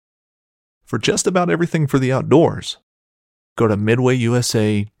for just about everything for the outdoors, go to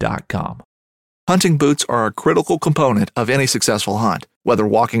MidwayUSA.com. Hunting boots are a critical component of any successful hunt. Whether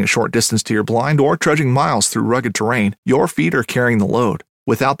walking a short distance to your blind or trudging miles through rugged terrain, your feet are carrying the load.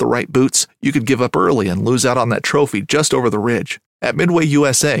 Without the right boots, you could give up early and lose out on that trophy just over the ridge. At Midway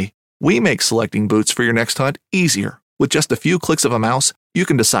USA, we make selecting boots for your next hunt easier. With just a few clicks of a mouse, you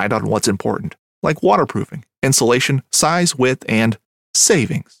can decide on what's important, like waterproofing, insulation, size, width, and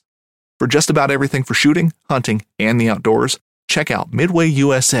savings. For just about everything for shooting, hunting, and the outdoors, check out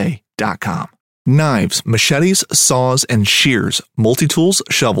MidwayUSA.com. Knives, machetes, saws, and shears, multi-tools,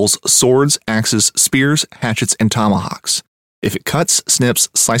 shovels, swords, axes, spears, hatchets, and tomahawks. If it cuts, snips,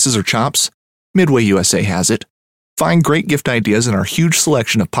 slices, or chops, Midway USA has it. Find great gift ideas in our huge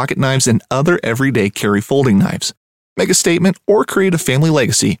selection of pocket knives and other everyday carry folding knives. Make a statement or create a family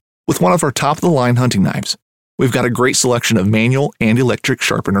legacy with one of our top-of-the-line hunting knives. We've got a great selection of manual and electric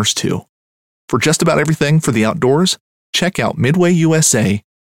sharpeners, too. For just about everything for the outdoors, check out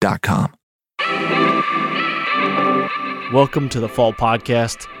MidwayUSA.com. Welcome to the Fall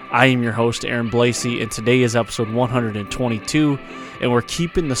Podcast. I am your host, Aaron Blasey, and today is episode 122, and we're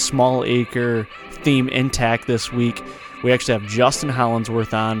keeping the small acre theme intact this week. We actually have Justin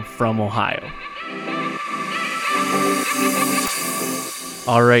Hollandsworth on from Ohio.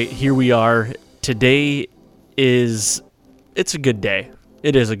 All right, here we are. Today it's a good day.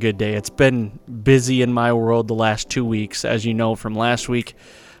 It is a good day. It's been busy in my world the last 2 weeks, as you know from last week.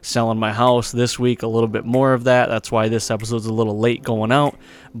 Selling my house this week, a little bit more of that. That's why this episode's a little late going out.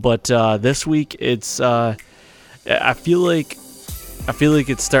 But this week, I feel like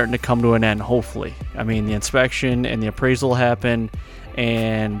it's starting to come to an end. Hopefully, I mean the inspection and the appraisal happened,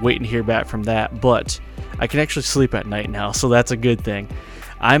 and waiting to hear back from that. But I can actually sleep at night now, so that's a good thing.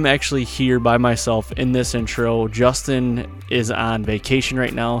 I'm actually here by myself in this intro. Justin is on vacation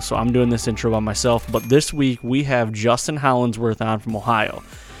right now, so I'm doing this intro by myself. But this week we have Justin Hollandsworth on from Ohio.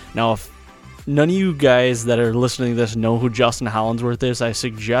 Now, if none of you guys that are listening to this know who Justin Hollandsworth is, I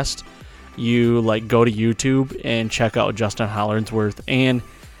suggest you go to YouTube and check out Justin Hollandsworth and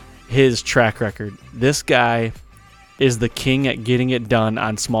his track record. This guy is the king at getting it done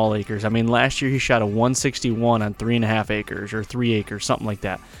on small acres. I mean, last year he shot a 161 on 3.5 acres or 3 acres, something like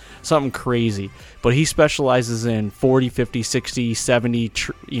that. Something crazy. But he specializes in 40, 50, 60, 70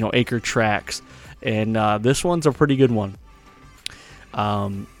 acre tracks. And this one's a pretty good one.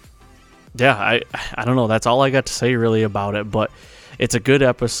 I don't know. That's all I got to say really about it. But it's a good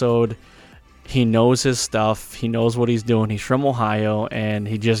episode. He knows his stuff. He knows what he's doing. He's from Ohio, and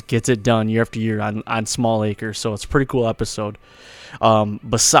he just gets it done year after year on small acres. So it's a pretty cool episode.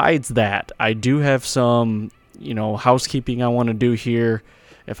 Besides that, I do have some, housekeeping I want to do here.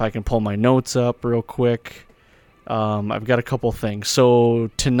 If I can pull my notes up real quick. I've got a couple things. So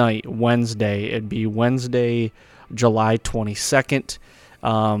tonight, Wednesday, it'd be Wednesday, July 22nd.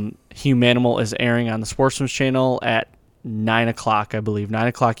 Humanimal is airing on the Sportsman's Channel at 9 o'clock, I believe, 9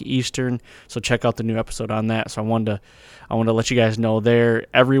 o'clock Eastern. So check out the new episode on that. So I wanted to let you guys know there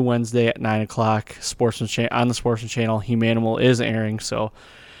every Wednesday at 9 o'clock, on the Sportsman's Channel, Humanimal is airing. So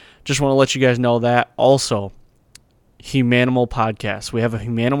just want to let you guys know that. Also, Humanimal podcast. We have a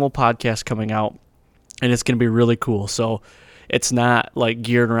Humanimal podcast coming out, and it's going to be really cool. So it's not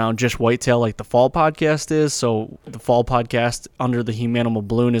geared around just whitetail like the Fall podcast is. So the Fall podcast under the Humanimal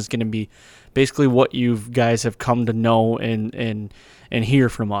balloon is going to be basically what you guys have come to know and hear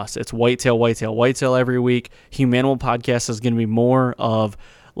from us. It's whitetail every week. Humanimal podcast is going to be more of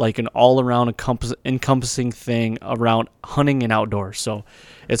an all-around encompassing thing around hunting and outdoors. So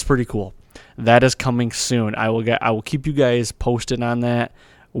it's pretty cool. That is coming soon. I will keep you guys posted on that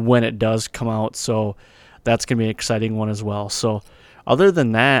when it does come out. So that's going to be an exciting one as well. So other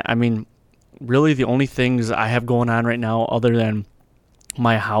than that, I mean, really the only things I have going on right now other than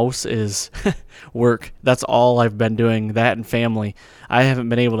my house is work. That's all I've been doing, that and family. I haven't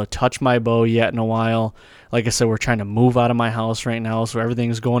been able to touch my bow yet in a while. Like I said, we're trying to move out of my house right now, so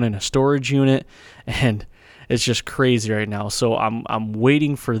everything's going in a storage unit, and it's just crazy right now. So I'm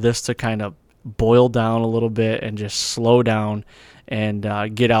waiting for this to kind of boil down a little bit and just slow down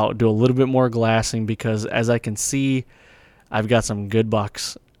and get out, do a little bit more glassing, because as I can see, I've got some good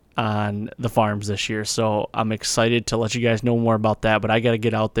bucks on the farms this year. So I'm excited to let you guys know more about that, but I got to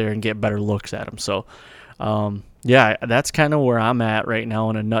get out there and get better looks at them. So that's kind of where I'm at right now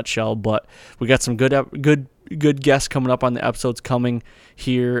in a nutshell, but we got some good guests coming up on the episodes coming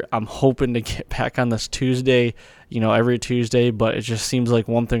here. I'm hoping to get back on this Tuesday, every Tuesday, but it just seems like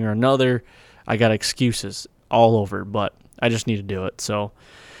one thing or another, I got excuses all over, but I just need to do it. So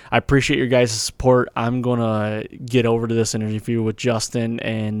I appreciate your guys' support. I'm going to get over to this interview with Justin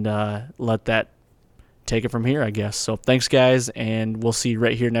and let that take it from here, I guess. So thanks, guys, and we'll see you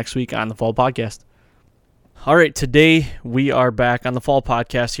right here next week on the Fall Podcast. All right, today we are back on the Fall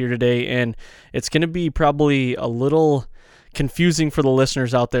Podcast here today, and it's going to be probably a little confusing for the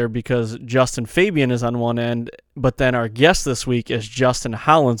listeners out there because Justin Fabian is on one end, but then our guest this week is Justin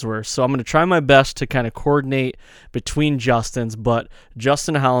Hollandsworth. So I'm going to try my best to kind of coordinate between Justins, but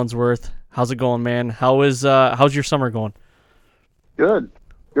Justin Hollandsworth, how's it going, man? How's your summer going? Good.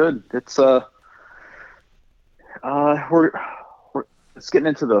 It's it's getting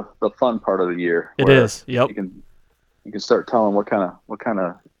into the fun part of the year. It is. Yep. You can start telling what kind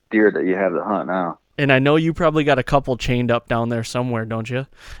of deer that you have to hunt now. And I know you probably got a couple chained up down there somewhere, don't you?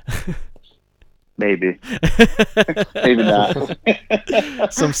 Maybe. Maybe not.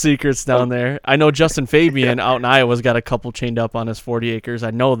 Some secrets down there. I know Justin Fabian out in Iowa's got a couple chained up on his 40 acres.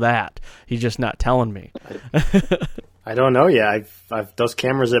 I know that. He's just not telling me. I don't know yet. Those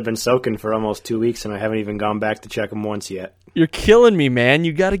cameras have been soaking for almost 2 weeks, and I haven't even gone back to check them once yet. You're killing me, man.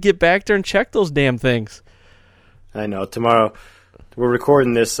 You got to get back there and check those damn things. I know. Tomorrow, we're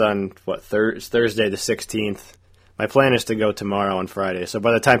recording this on, Thursday the 16th. My plan is to go tomorrow on Friday, so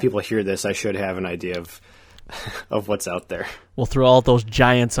by the time people hear this, I should have an idea of what's out there. We'll throw all those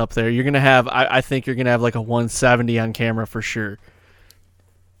giants up there. You're going to have, I think you're going to have like a 170 on camera for sure.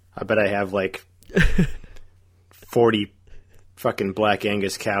 I bet I have like 40 fucking Black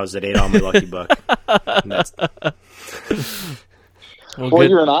Angus cows that ate all my Lucky Buck. Well,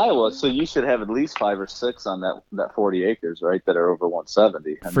 you're in Iowa, so you should have at least 5 or 6 on that 40 acres, right? That are over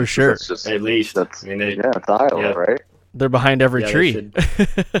 170. For sure. Just, at least. It's Iowa, right? They're behind every tree.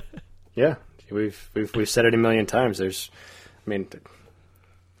 Yeah, we've said it a million times. It's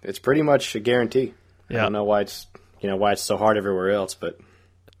pretty much a guarantee. Yeah. I don't know why it's so hard everywhere else, but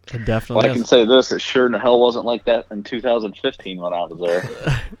it definitely I can say this: it sure in the hell wasn't like that in 2015 when I was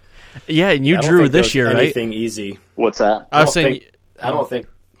there. Yeah, and you drew this year, right? Anything easy? What's that? I don't think.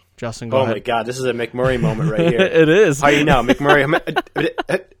 Justin, go ahead. Oh my God, this is a McMurray moment right here. It is. How are you now, McMurray?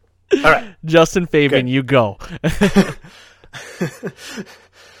 All right, Justin Fabian, you go. I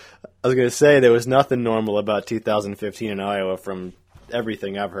was going to say there was nothing normal about 2015 in Iowa from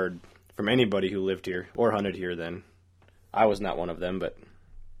everything I've heard from anybody who lived here or hunted here then. I was not one of them, but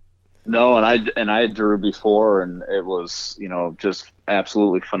no, and I drew before, and it was just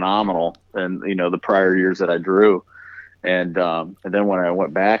absolutely phenomenal. And the prior years that I drew, and then when I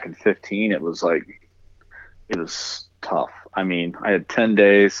went back in 15, it was tough. I mean, I had 10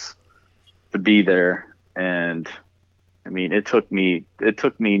 days to be there, and it took me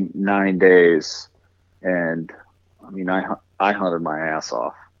 9 days, and I hunted my ass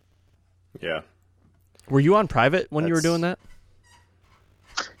off. Yeah. Were you on private when you were doing that?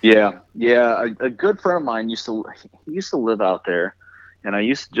 Yeah. A good friend of mine used to live out there, and I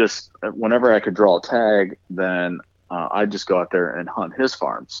used to just, whenever I could draw a tag, then I'd just go out there and hunt his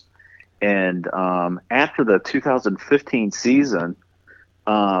farms. And after the 2015 season,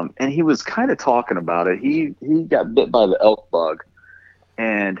 and he was kind of talking about it, he got bit by the elk bug,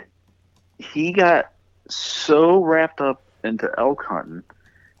 and he got so wrapped up into elk hunting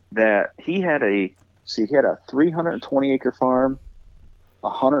that he had a 320 acre farm, a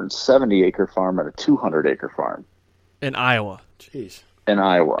 170 acre farm, and a 200 acre farm in Iowa. Jeez. In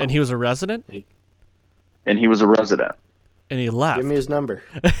Iowa. And he was a resident? And he was a resident. And he left. Give me his number.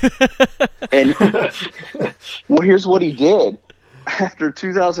 And well, here's what he did. After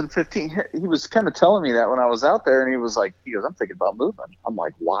 2015, he was kind of telling me that when I was out there, and he goes, I'm thinking about moving. I'm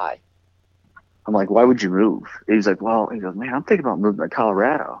like, why? I'm like, why would you move? He's like, well, he goes, man, I'm thinking about moving to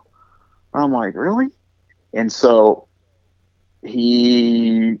Colorado. I'm like, really? And so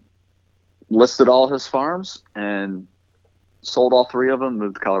he listed all his farms and sold all 3 of them,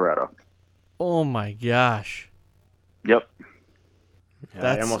 moved to Colorado. Oh my gosh. Yep.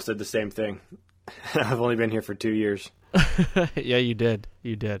 Yeah, I almost did the same thing. I've only been here for 2 years. Yeah, you did.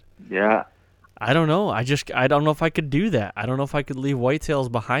 Yeah. I don't know. I don't know if I could do that. I don't know if I could leave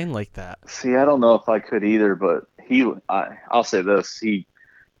whitetails behind like that. See, I don't know if I could either, but I'll say this.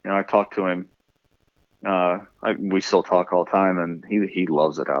 I talked to him. We still talk all the time, and he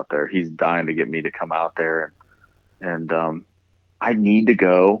loves it out there. He's dying to get me to come out there, and I need to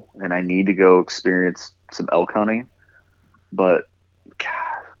go, and I need to go experience some elk hunting. But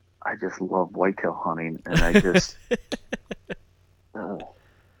God, I just love whitetail hunting, and I just.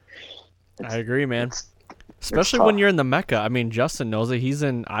 I agree, man. Especially when you're in the Mecca. I mean, Justin knows it. He's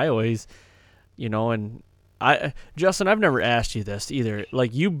in Iowa. He's, and Justin, I've never asked you this either.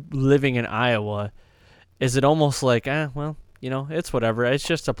 Like, you living in Iowa, is it almost like, well, it's whatever. It's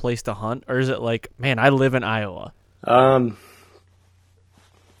just a place to hunt, or is it like, man, I live in Iowa?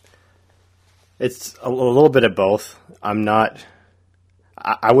 It's a little bit of both.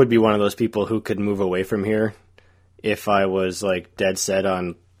 I would be one of those people who could move away from here if I was like dead set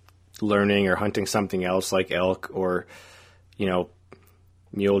on learning or hunting something else like elk or,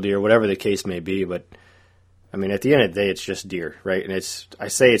 mule deer, whatever the case may be. But I mean, at the end of the day, it's just deer, right? And I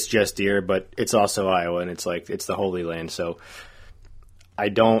say it's just deer, but it's also Iowa, and it's the Holy Land. So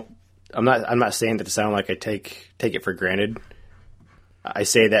I'm not saying that to sound like I take it for granted. I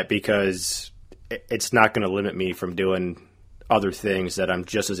say that because it's not going to limit me from doing other things that I'm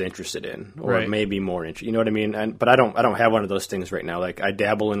just as interested in, or right. maybe more interested. You know what I mean? But I don't have one of those things right now. Like, I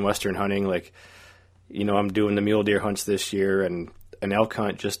dabble in Western hunting. Like, I'm doing the mule deer hunts this year, and an elk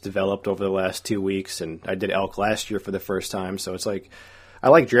hunt just developed over the last 2 weeks, and I did elk last year for the first time. So it's like, I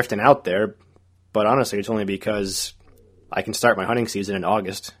like drifting out there, but honestly, it's only because I can start my hunting season in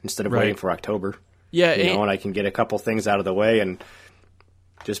August instead of waiting for October. Yeah. And I can get a couple things out of the way and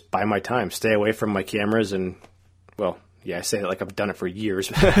just buy my time, stay away from my cameras. And, well, yeah, I say it like I've done it for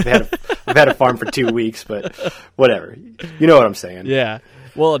years. I've had a farm for 2 weeks, but whatever. You know what I'm saying? Yeah.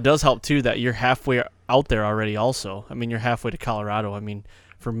 Well, it does help, too, that you're halfway out there already also. I mean, you're halfway to Colorado. I mean,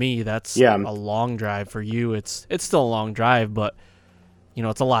 for me, that's a long drive. For you, it's still a long drive, but,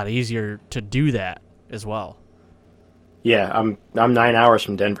 it's a lot easier to do that as well. Yeah, I'm 9 hours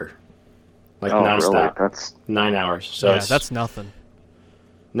from Denver. Like, nonstop. Really? That's 9 hours. So that's nothing.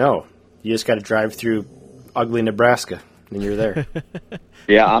 No, you just got to drive through ugly Nebraska, and you're there.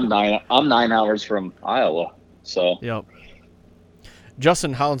 Yeah, I'm 9 hours from Iowa. So yep.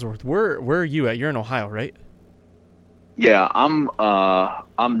 Justin Hollandsworth, where are you at? You're in Ohio, right? Yeah, I'm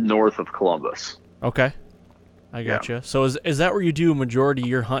north of Columbus. Okay, I gotcha. Yeah. So is that where you do a majority of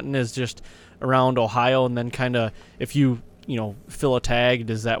your hunting? Is just around Ohio, and then kind of if you fill a tag,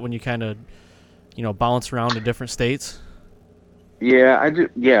 is that when you kind of bounce around to different states? Yeah, I do.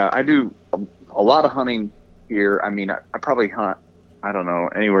 Yeah, I do a lot of hunting here. I mean, I probably hunt, I don't know,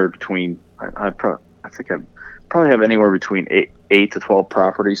 anywhere between, I think I probably have anywhere between 8 to 12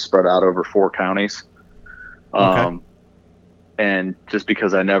 properties spread out over 4 counties. Okay. And just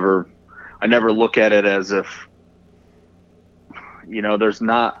because I never look at it as if, there's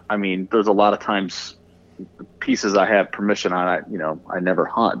a lot of times pieces I have permission on, I never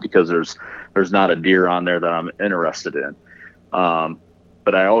hunt because there's not a deer on there that I'm interested in.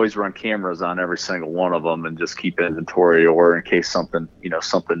 But I always run cameras on every single one of them and just keep inventory, or in case something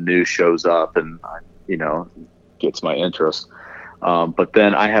new shows up and, gets my interest. But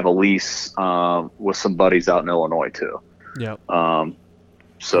then I have a lease, with some buddies out in Illinois too. Yep.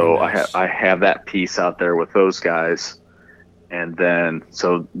 So nice. I have that piece out there with those guys. And then,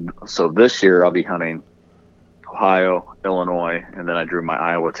 so this year I'll be hunting Ohio, Illinois, and then I drew my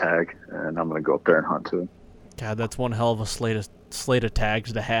Iowa tag, and I'm going to go up there and hunt too. God, that's one hell of a slate of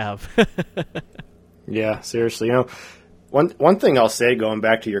tags to have. Yeah, seriously. One thing I'll say, going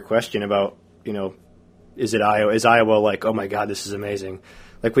back to your question about, is Iowa like, oh my God, this is amazing?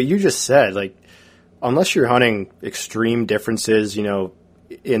 Like what you just said, like, unless you're hunting extreme differences,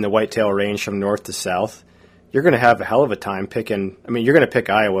 in the whitetail range from north to south, you're going to have a hell of a time picking. I mean, you're going to pick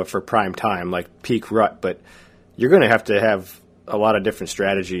Iowa for prime time, like peak rut, but you're going to have a lot of different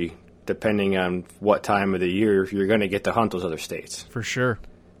strategy depending on what time of the year you're going to get to hunt those other states. For sure.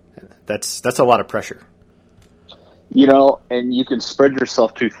 That's a lot of pressure. And you can spread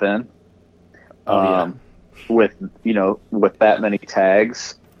yourself too thin. With that many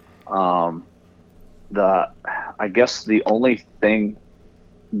tags. I guess the only thing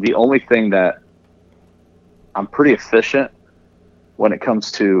that I'm pretty efficient when it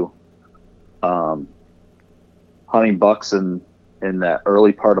comes to hunting bucks in that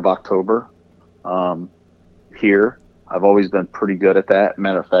early part of October. Here, I've always been pretty good at that.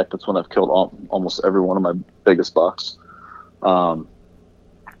 Matter of fact, that's when I've killed almost every one of my biggest bucks.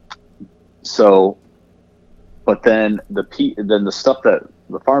 But then the stuff that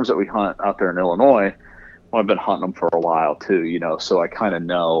the farms that we hunt out there in Illinois, well, I've been hunting them for a while too, so I kind of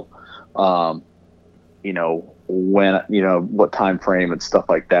know, when, what time frame and stuff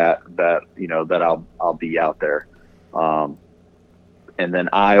like that I'll be out there. And then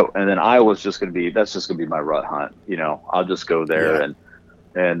Iowa's just going to be my rut hunt. I'll just go there and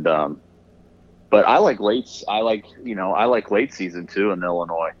but I like late season too in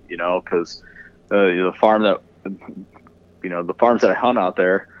Illinois, cause the farms that I hunt out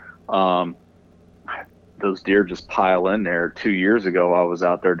there, those deer just pile in there. 2 years ago, I was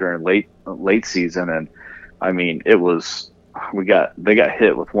out there during late season, and I mean, they got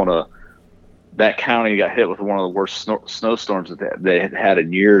hit with one of that county got hit with one of the worst snowstorms that they had had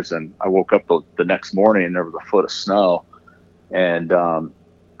in years. And I woke up the next morning and there was a foot of snow. And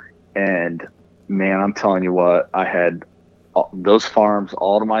man, I'm telling you what, I had those farms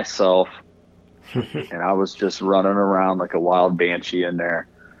all to myself. And I was just running around like a wild banshee in there.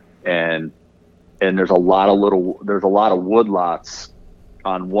 And there's a lot of wood lots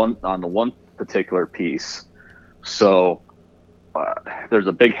on the one particular piece. So there's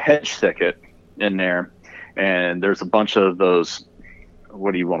a big hedge thicket in there, and there's a bunch of those,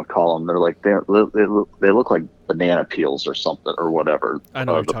 what do you want to call them? They're like, they look like banana peels or something or whatever. I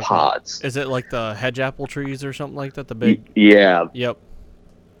know the pods. About. Is it like the hedge apple trees or something like that? The big. Yeah. Yep.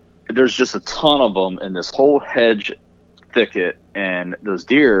 There's just a ton of them in this whole hedge thicket, and those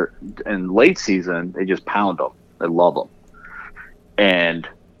deer in late season, they just pound them. They love them. And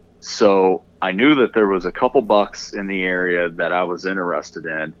so I knew that there was a couple bucks in the area that I was interested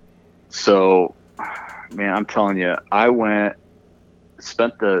in. So, man, I'm telling you, I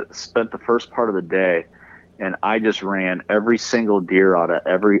spent the first part of the day, and I just ran every single deer out of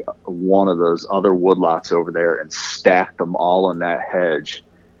every one of those other woodlots over there and stacked them all in that hedge.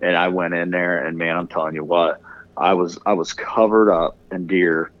 And I went in there, and man, I'm telling you what, I was covered up in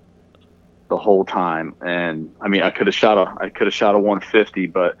deer the whole time. And I mean, I could have shot a 150,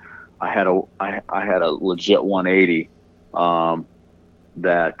 but I had a legit 180.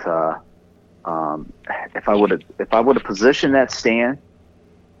 If I would have positioned that stand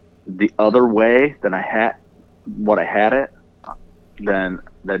the other way than I had it, then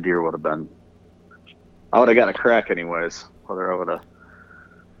that deer would have been. I would have got a crack anyways. Whether I would have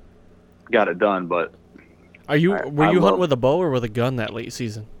got it done, but. Were you hunting with a bow or with a gun that late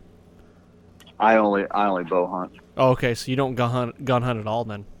season? I only bow hunt. Oh, okay. So you don't gun hunt at all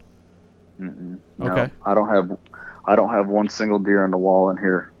then? No, okay. I don't have one single deer on the wall in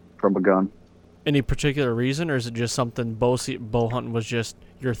here from a gun. Any particular reason, or is it just something bow hunting was just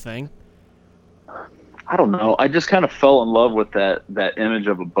your thing? I don't know. I just kind of fell in love with that image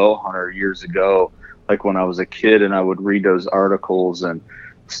of a bow hunter years ago, like when I was a kid, and I would read those articles and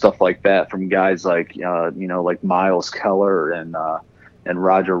stuff like that from guys like like Miles Keller and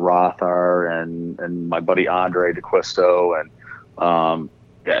Roger Rothar and my buddy Andre DeQuisto, and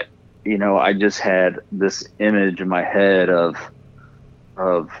I just had this image in my head of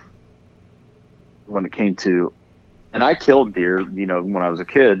when it came to, and I killed deer, when I was a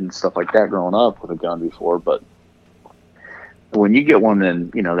kid and stuff like that growing up with a gun before, but when you get one in,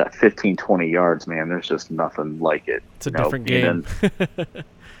 that 15, 20 yards, man, there's just nothing like it. It's a different game.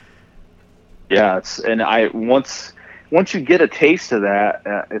 Yeah, once you get a taste of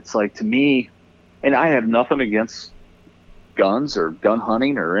that, it's like, to me, and I have nothing against guns or gun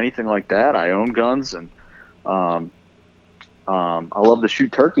hunting or anything like that. I own guns, and I love to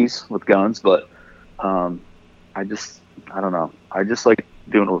shoot turkeys with guns, but I don't know. I just like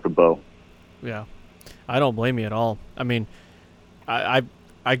doing it with a bow. Yeah, I don't blame you at all. I mean, I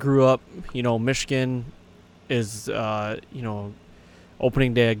grew up, Michigan is,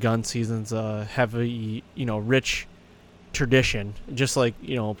 opening day of gun season's a heavy, rich tradition, just like, PA,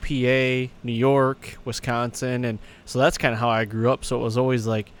 New York, Wisconsin. And so that's kind of how I grew up. So it was always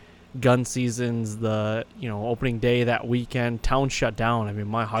like gun seasons, the, opening day that weekend, town shut down. I mean,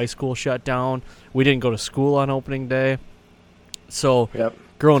 my high school shut down. We didn't go to school on opening day. So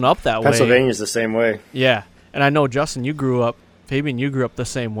growing up that way. Pennsylvania's the same way. Yeah. And I know, Justin, Fabian, you grew up the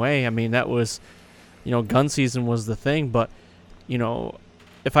same way. I mean, that was, gun season was the thing. But,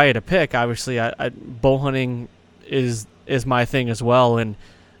 if I had to pick, obviously, bow hunting is my thing as well. And,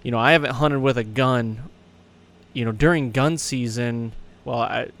 I haven't hunted with a gun, during gun season.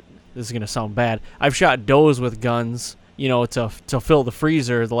 Well, this is going to sound bad. I've shot does with guns, to fill the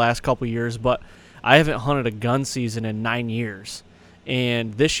freezer the last couple of years, but I haven't hunted a gun season in 9 years.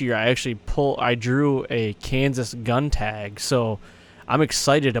 And this year I drew a Kansas gun tag. So I'm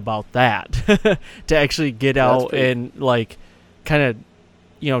excited about that to actually get out and kind of,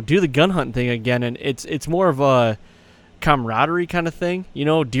 do the gun hunting thing again. And it's more of a camaraderie kind of thing,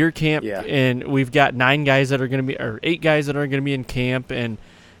 deer camp. Yeah. And we've got 8 guys that are going to be in camp, and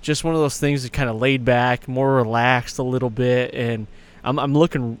just one of those things that kind of laid back, more relaxed a little bit. And I'm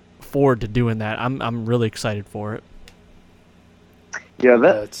looking forward to doing that. I'm really excited for it. Yeah,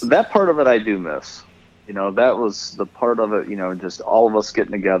 that part of it I do miss. That was the part of it, just all of us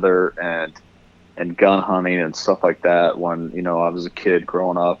getting together and gun hunting and stuff like that when, I was a kid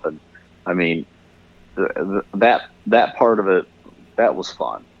growing up. And I mean, that part of it, that was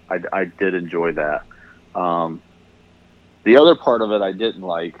fun. I did enjoy that. The other part of it I didn't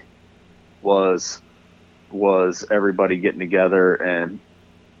like was everybody getting together and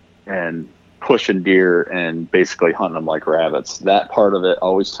pushing deer and basically hunting them like rabbits. That part of it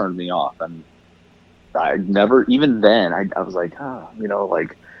always turned me off. And I never, even then, I was like,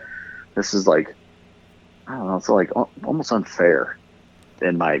 like, this is like, I don't know, it's like almost unfair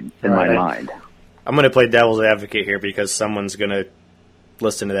in my mind. I'm going to play devil's advocate here because someone's going to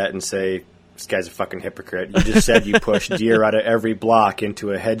listen to that and say, this guy's a fucking hypocrite. You just said you pushed deer out of every block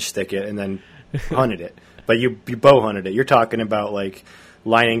into a hedge thicket and then hunted it. But you bow hunted it. You're talking about like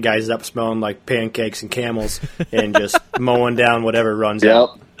lining guys up smelling like pancakes and camels and just mowing down whatever runs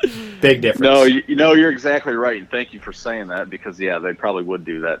out. Big difference. No, you're exactly right. And thank you for saying that because, yeah, they probably would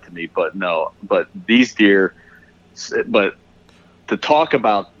do that to me. But no, but these deer, but to talk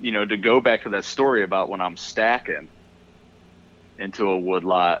about, to go back to that story about when I'm stacking into a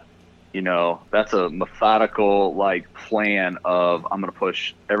woodlot, that's a methodical like plan of I'm going to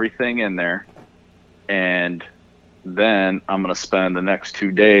push everything in there. And then I'm going to spend the next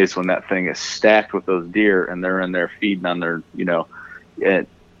 2 days when that thing is stacked with those deer and they're in there feeding on their,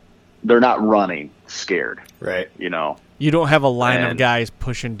 they're not running scared. Right. You don't have a line of guys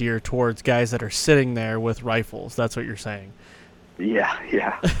pushing deer towards guys that are sitting there with rifles. That's what you're saying. Yeah.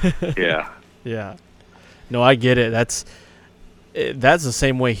 Yeah. No, I get it. That's the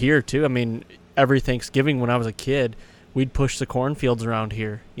same way here too. I mean, every Thanksgiving when I was a kid, we'd push the cornfields around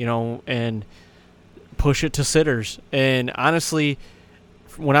here, and push it to sitters. And honestly,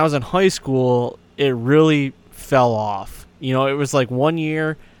 when I was in high school, it really fell off. It was like 1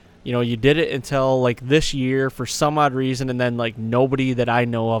 year, you did it until like this year for some odd reason, and then like nobody that I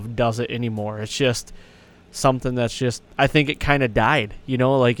know of does it anymore. It's just something that's just, I think it kind of died,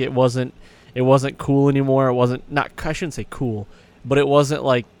 like it wasn't cool anymore. It wasn't, I shouldn't say cool, but it wasn't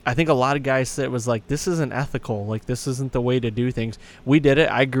like, I think a lot of guys said it was like, this isn't ethical. Like, this isn't the way to do things. We did it.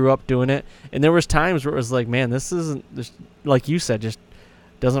 I grew up doing it. And there was times where it was like, man, this like you said, just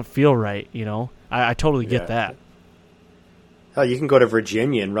doesn't feel right. I totally get that. Hell, you can go to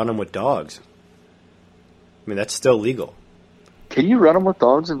Virginia and run them with dogs. I mean, that's still legal. Can you run them with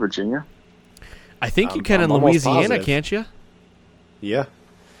dogs in Virginia? I think you can in Louisiana, positive. Can't you? Yeah.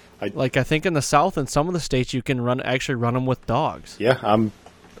 I think in the South and some of the states you can actually run them with dogs. Yeah,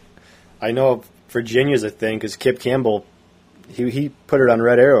 I know Virginia's a thing because Kip Campbell, he put it on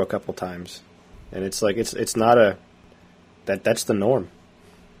Red Arrow a couple times, and it's like it's not that's the norm.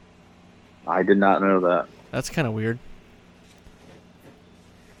 I did not know that. That's kind of weird.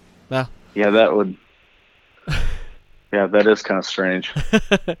 Nah. Yeah, that would. Yeah, that is kind of strange.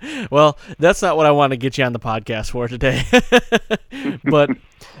 Well, that's not what I want to get you on the podcast for today. But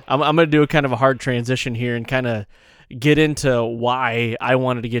I'm going to do a kind of a hard transition here and kind of get into why I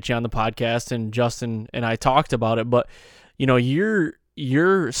wanted to get you on the podcast. And Justin and I talked about it. But,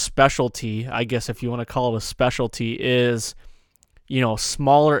 your specialty, I guess if you want to call it a specialty, is,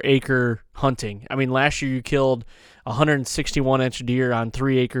 smaller acre hunting. I mean, last year you killed 161-inch deer on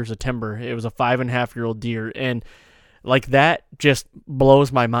 3 acres of timber. It was a 5.5-year-old deer. And like that just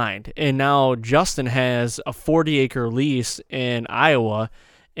blows my mind. And now Justin has a 40-acre lease in Iowa,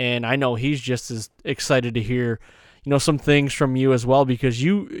 and I know he's just as excited to hear, some things from you as well, because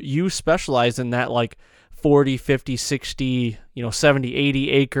you specialize in that like 40, 50, 60, 70,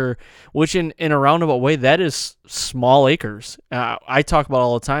 80 acre, which in a roundabout way, that is small acres. I talk about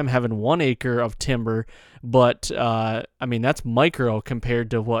all the time having 1 acre of timber, but I mean, that's micro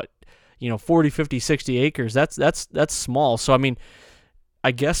compared to what, 40, 50, 60 acres, that's small. So, I mean, I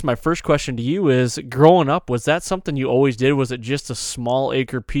guess my first question to you is, growing up, was that something you always did? Was it just a small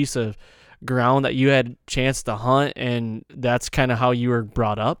acre piece of ground that you had a chance to hunt, and that's kind of how you were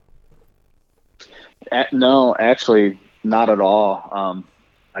brought up? No, actually, not at all.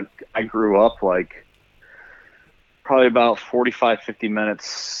 I grew up like probably about 45, 50 minutes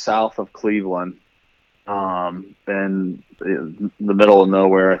south of Cleveland. In the middle of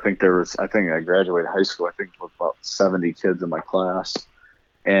nowhere. I think I graduated high school. I think with about 70 kids in my class,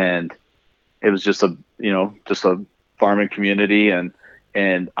 and it was just a farming community,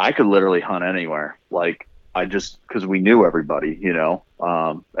 and I could literally hunt anywhere. Like because we knew everybody,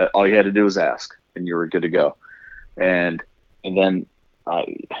 all you had to do was ask and you were good to go. And then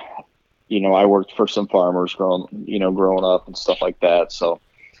I worked for some farmers growing up and stuff like that. So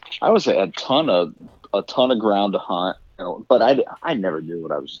I was a ton of ground to hunt, but I never knew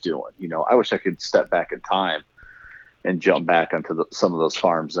what I was doing. I wish I could step back in time and jump back onto some of those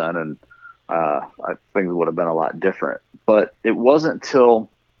farms then, and I think it would have been a lot different. But it wasn't until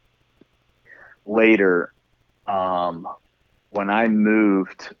later when I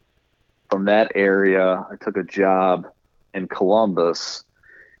moved from that area. I took a job in Columbus,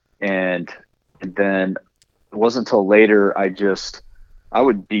 and then it wasn't until later I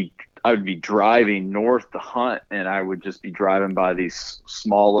would be would be driving north to hunt, and I would just be driving by these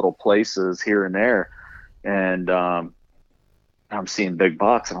small little places here and there, and I'm seeing big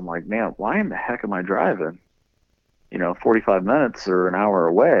bucks, and I'm like, man, why in the heck am I driving 45 minutes or an hour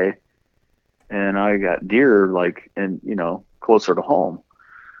away, and I got deer closer to home.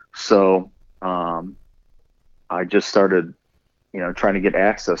 So I just started trying to get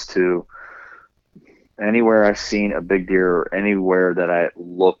access to anywhere I've seen a big deer, or anywhere that I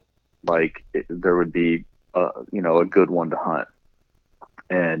looked like there would be a good one to hunt.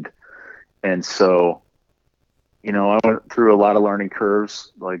 And so I went through a lot of learning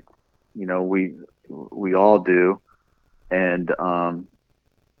curves, like we all do. And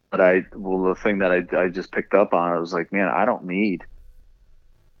but the thing that I just picked up on, I was like, man, I don't need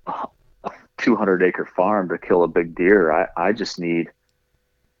a 200-acre farm to kill a big deer. I just need,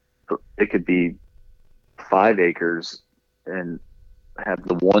 it could be 5 acres and have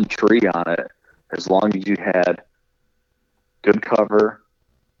the one tree on it, as long as you had good cover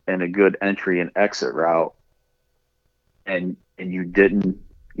and a good entry and exit route, and you didn't,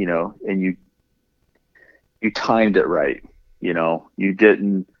 and you timed it right. You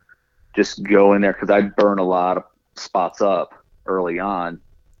didn't just go in there, because I'd burn a lot of spots up early on,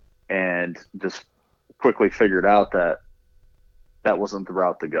 and just quickly figured out that wasn't the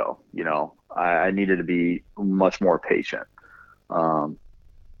route to go. I needed to be much more patient, and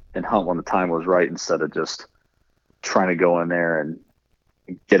hunt when the time was right, instead of just trying to go in there and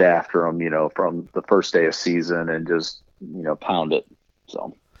get after them, from the first day of season, and just, pound it.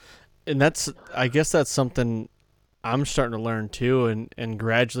 So, and I guess that's something I'm starting to learn too, and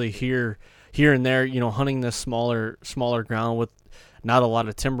gradually here and there, hunting this smaller ground with not a lot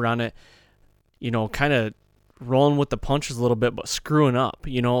of timber on it, kind of rolling with the punches a little bit, but screwing up,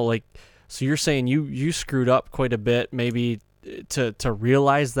 so you're saying you screwed up quite a bit, maybe to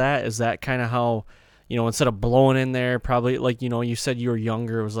realize that. Is that kind of how, instead of blowing in there, probably, like, you said you were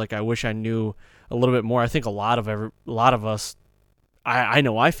younger, it was like, I wish I knew a little bit more. I think a lot of us, I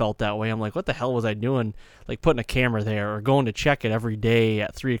know I felt that way. I'm like, what the hell was I doing? Like putting a camera there, or going to check it every day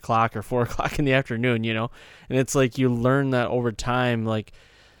at 3:00 or 4:00 in the afternoon, and it's like, you learn that over time. Like,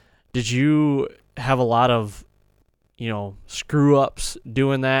 did you have a lot of, screw ups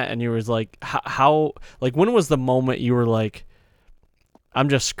doing that? And you was like, how, like, when was the moment you were like, I'm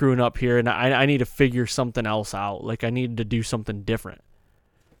just screwing up here, and I need to figure something else out. Like, I needed to do something different.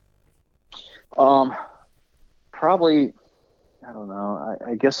 Probably, I don't know.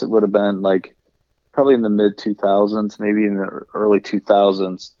 I guess it would have been like probably in the mid 2000s, maybe in the early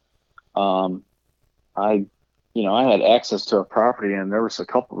 2000s. I had access to a property, and there was a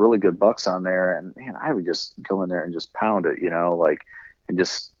couple really good bucks on there, and man, I would just go in there and just pound it, and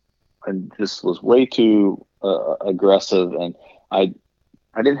just was way too aggressive, and I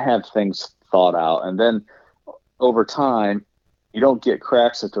didn't have things thought out. And then over time, you don't get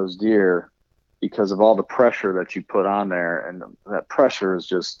cracks at those deer because of all the pressure that you put on there. And that pressure is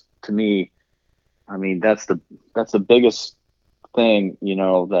just, to me, I mean, that's the biggest thing,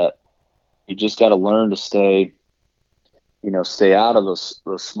 that you just got to learn to stay out of those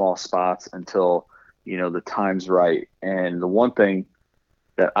small spots until, the time's right. And the one thing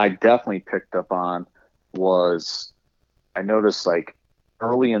that I definitely picked up on was, I noticed, like,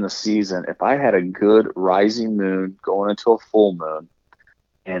 early in the season, if I had a good rising moon going into a full moon,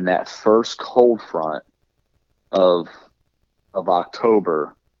 and that first cold front of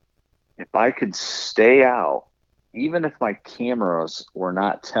October, if I could stay out, even if my cameras were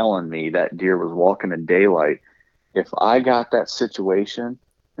not telling me that deer was walking in daylight, if I got that situation,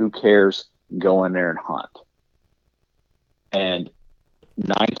 who cares? Go in there and hunt. And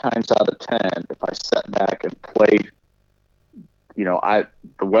 9 times out of 10, if I sat back and played,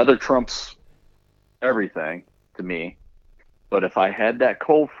 the weather trumps everything to me. But if I had that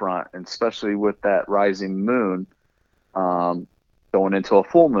cold front, and especially with that rising moon, going into a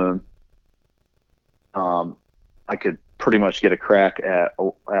full moon, I could pretty much get a crack at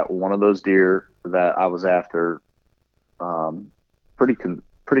one of those deer that I was after, pretty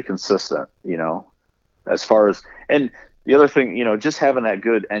consistent, as far as, and the other thing, just having that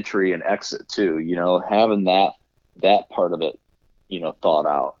good entry and exit too, having that part of it, thought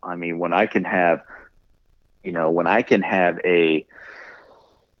out. I mean, when I can have an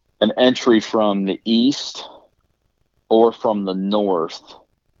entry from the east or from the north,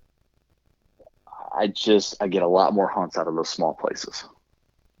 I get a lot more hunts out of those small places.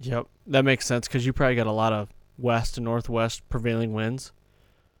 Yep, that makes sense, because you probably got a lot of west and northwest prevailing winds.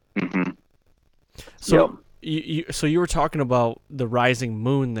 Mm-hmm. So yep. You were talking about the rising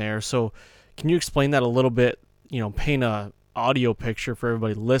moon there. So can you explain that a little bit? Paint a audio picture for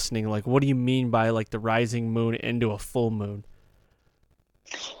everybody listening. Like, what do you mean by like the rising moon into a full moon?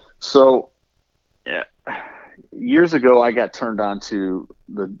 So, yeah, years ago, I got turned on to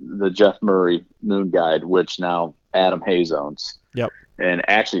the Jeff Murray Moon Guide, which now Adam Hayes owns. Yep. And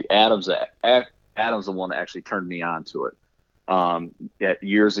actually, Adam's the one that actually turned me on to it.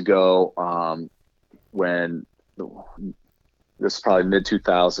 Years ago, when this is probably mid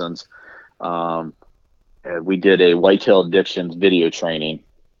 2000s, we did a whitetail addictions video training,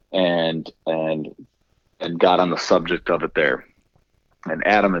 and got on the subject of it there. And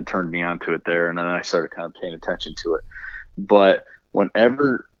Adam had turned me on to it there, and then I started kind of paying attention to it. But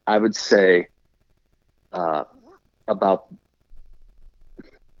whenever I would say about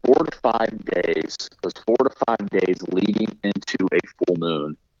 4 to 5 days, those 4 to 5 days leading into a full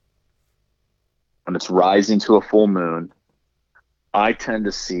moon, when it's rising to a full moon, I tend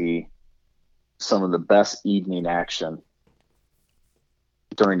to see some of the best evening action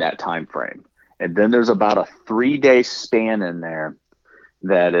during that time frame. And then there's about a 3-day span in there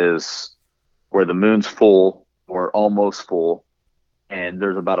that is where the moon's full or almost full. And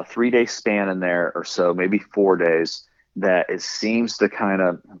there's about a 3-day span in there or so, maybe 4 days, that it seems to kind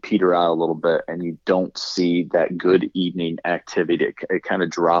of peter out a little bit, and you don't see that good evening activity. It kind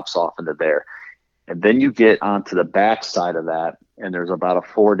of drops off into there. And then you get onto the backside of that, and there's about a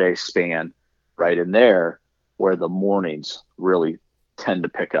 4-day span right in there where the mornings really tend to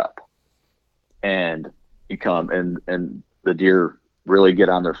pick up. And you come and the deer really get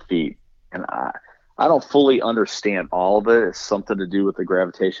on their feet. And I don't fully understand all of it. It's something to do with the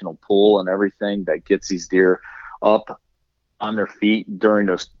gravitational pull and everything that gets these deer up on their feet during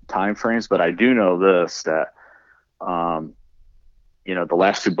those time frames. But I do know this, that the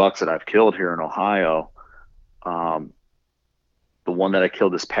last 2 bucks that I've killed here in Ohio, the one that I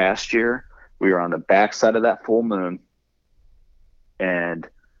killed this past year, we were on the backside of that full moon. And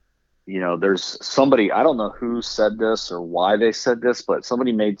there's somebody, I don't know who said this or why they said this, but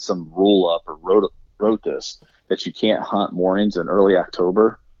somebody made some rule up or wrote this, that you can't hunt mornings in early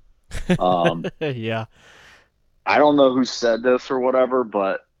October. Yeah. I don't know who said this or whatever,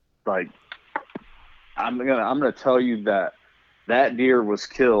 but like, I'm gonna tell you that deer was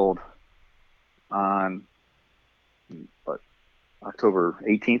killed on October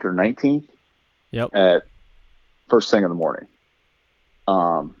 18th or 19th. Yep. At first thing in the morning.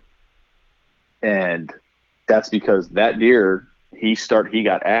 And that's because that deer, he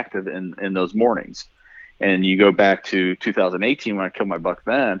got active in those mornings. And you go back to 2018 when I killed my buck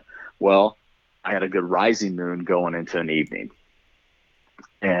then, well, I had a good rising moon going into an evening.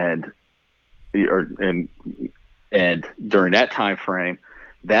 And during that time frame,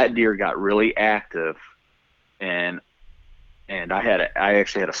 that deer got really active, and I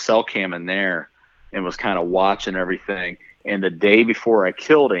actually had a cell cam in there and was kind of watching everything. And the day before I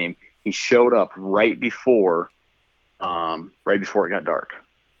killed him, he showed up right before it got dark.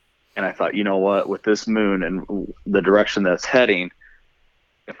 And I thought, you know what, with this moon and the direction that's heading,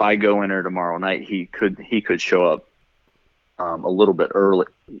 if I go in there tomorrow night, he could show up a little bit earlier,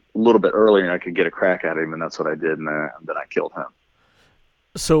 and I could get a crack at him. And that's what I did, and then I killed him.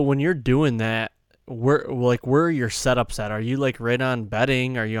 So when you're doing that, where are your setups at? Are you like right on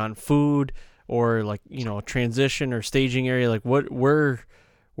bedding? Are you on food, or like a transition or staging area? Like where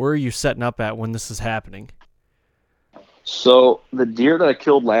are you setting up at when this is happening? So the deer that I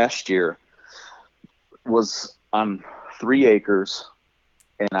killed last year was on 3 acres,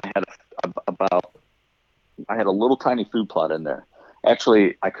 and I had a little tiny food plot in there.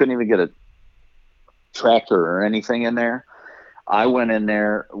 Actually, I couldn't even get a tractor or anything in there. I went in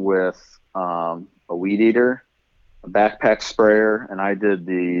there with a weed eater, a backpack sprayer, and I did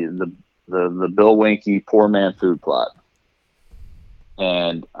the Bill Winky poor man food plot.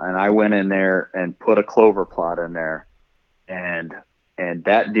 And I went in there and put a clover plot in there, and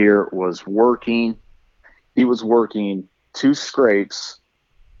that deer was working. He was working 2 scrapes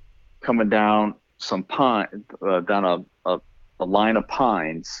coming down some pine, down a line of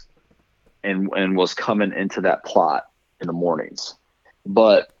pines, and was coming into that plot in the mornings.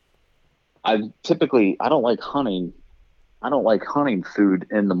 But I don't like hunting food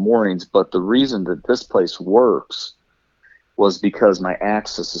in the mornings, but the reason that this place works was because my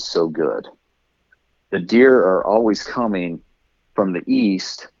access is so good. The deer are always coming from the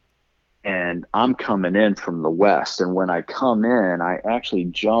east, and I'm coming in from the west. And when I come in, I actually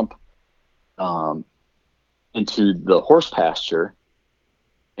jump into the horse pasture,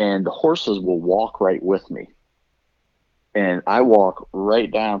 and the horses will walk right with me. And I walk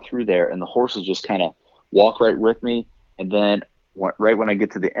right down through there, and the horses just kind of walk right with me. And then right when I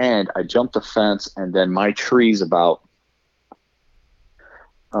get to the end, I jump the fence, and then my tree's about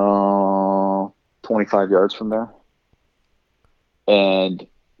 25 yards from there. And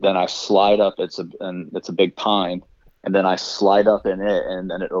then I slide up. It's a big pine, and then I slide up in it, and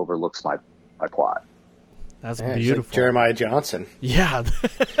then it overlooks my plot. That's Yeah, beautiful. like Jeremiah Johnson. Yeah.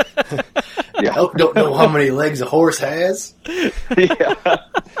 Yeah. I don't know how many legs a horse has. Yeah.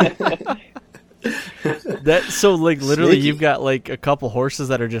 That so like literally Sneaky. you've got like a couple horses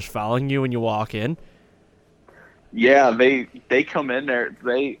that are just following you when you walk in. Yeah, they come in there.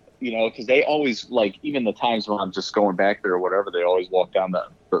 They, because they always, like, even the times when I'm just going back there or whatever, they always walk down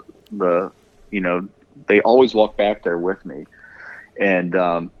the they always walk back there with me.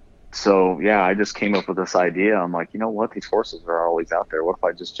 And so yeah, I just came up with this idea. I'm like, you know what? These horses are always out there. What if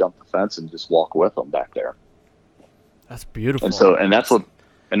I just jump the fence and just walk with them back there? That's beautiful. And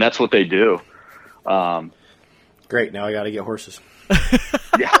that's what they do. Great. Now I got to get horses.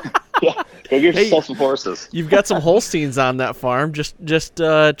 Yeah. Yeah. Go get yourself some horses. You've got some Holsteins on that farm. Just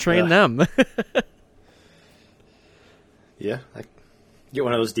train them. Yeah. Get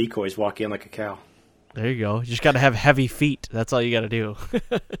one of those decoys. Walk in like a cow. There you go. You just got to have heavy feet. That's all you got to do.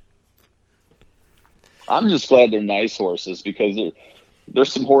 I'm just glad they're nice horses, because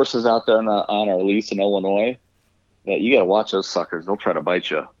there's some horses out there on our lease in Illinois that you got to watch those suckers. They'll try to bite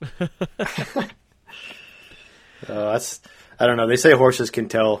you. I don't know. They say horses can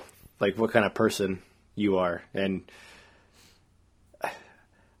tell like what kind of person you are, and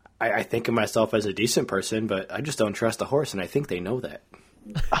I think of myself as a decent person, but I just don't trust a horse, and I think they know that.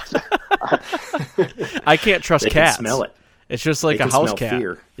 I can't trust They cats. can smell it. It's just like They a can house smell cat.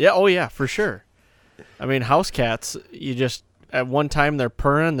 fear. Yeah, oh yeah, for sure. I mean, house cats, you just at one time they're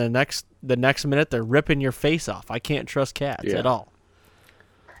purring, the next minute they're ripping your face off. I can't trust cats at all.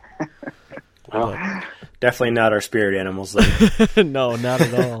 Well, definitely not our spirit animals, though. No, not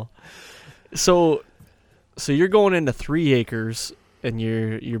at all. So you're going into 3 acres, and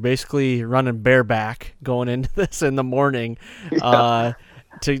you're basically running bareback going into this in the morning, to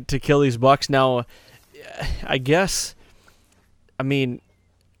kill these bucks. Now, I guess, I mean,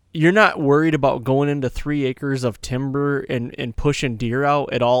 you're not worried about going into 3 acres of timber and pushing deer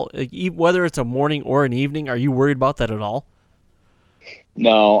out at all, like, whether it's a morning or an evening. Are you worried about that at all?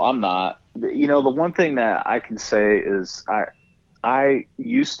 No, I'm not. The one thing that I can say is I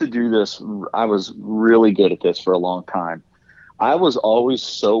used to do this. I was really good at this for a long time. I was always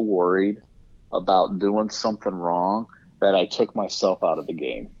so worried about doing something wrong that I took myself out of the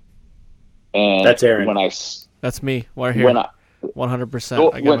game. And That's Aaron. That's me. Right here.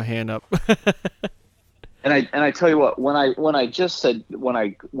 100%. I got my hand up. And I tell you what, when I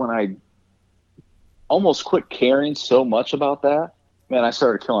almost quit caring so much about that, man, I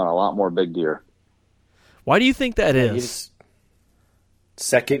started killing a lot more big deer. Why do you think that is? He's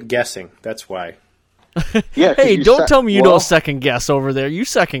second guessing. That's why. Yeah. Hey, don't tell me you don't second guess over there. You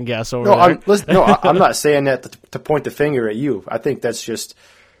second guess over there. I'm not saying that to point the finger at you. I think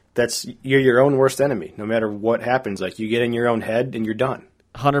you're your own worst enemy. No matter what happens, like, you get in your own head and you're done.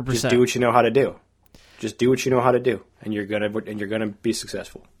 100%. Just do what you know how to do. Just do what you know how to do, and you're gonna be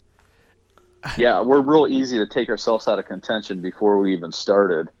successful. Yeah, we're real easy to take ourselves out of contention before we even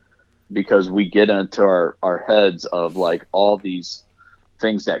started, because we get into our heads of like all these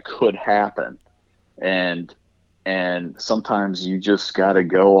things that could happen. And sometimes you just got to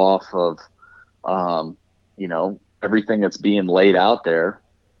go off of, everything that's being laid out there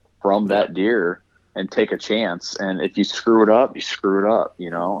from that deer and take a chance. And if you screw it up, you screw it up.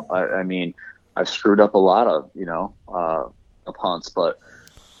 I mean, I've screwed up a lot of hunts, but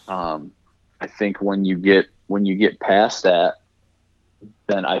I think when you get past that,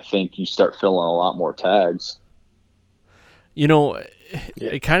 then I think you start filling a lot more tags.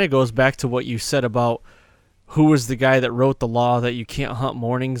 It kind of goes back to what you said about who was the guy that wrote the law that you can't hunt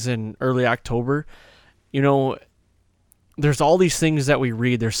mornings in early October. There's all these things that we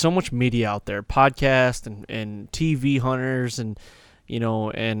read. There's so much media out there, podcasts and TV hunters and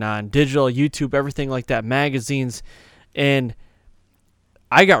on digital, YouTube, everything like that, magazines. And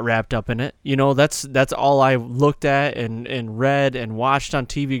I got wrapped up in it. That's all I looked at and read and watched on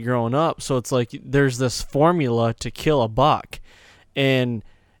TV growing up. So it's like there's this formula to kill a buck, and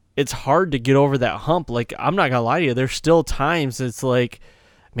it's hard to get over that hump. Like, I'm not gonna lie to you, there's still times it's like,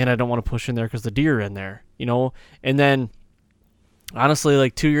 man, I don't want to push in there because the deer are in there, And then, honestly,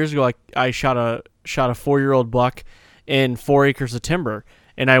 like 2 years ago, I shot a 4-year-old buck in 4 acres of timber,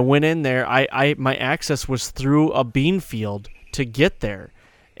 and I went in there. My access was through a bean field to get there.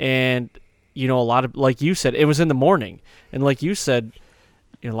 And, a lot of, like you said, it was in the morning. And like you said,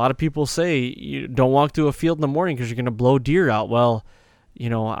 a lot of people say you don't walk through a field in the morning because you're going to blow deer out. Well,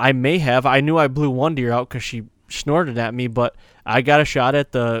 I knew I blew one deer out because she snorted at me, but I got a shot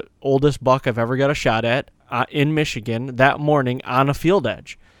at the oldest buck I've ever got a shot at in Michigan that morning on a field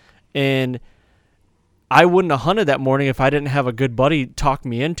edge. And I wouldn't have hunted that morning if I didn't have a good buddy talk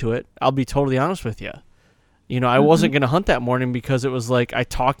me into it. I'll be totally honest with you. I wasn't going to hunt that morning because it was like I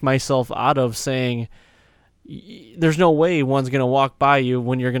talked myself out of saying, there's no way one's going to walk by you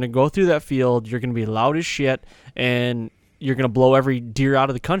when you're going to go through that field. You're going to be loud as shit, and you're going to blow every deer out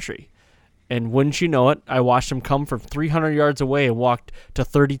of the country. And wouldn't you know it, I watched him come from 300 yards away and walked to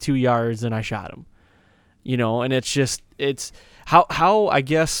 32 yards, and I shot him. And it's how I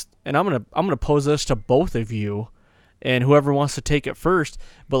guess, and I'm gonna pose this to both of you, and whoever wants to take it first.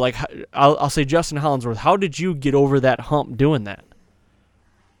 But like, I'll say Justin Hollandsworth, how did you get over that hump doing that?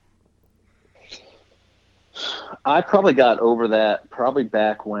 I probably got over that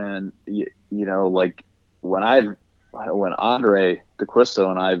back when like when Andre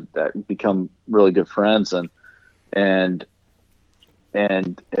DeQuisto and I become really good friends, and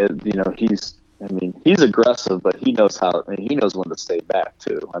he's aggressive, but he knows when to stay back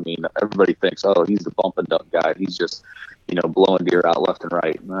too. I mean, everybody thinks, oh, he's the bump and dump guy. He's just blowing deer out left and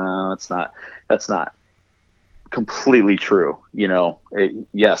right. No, that's not completely true.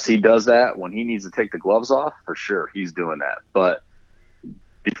 Yes, he does that when he needs to take the gloves off, for sure. He's doing that. But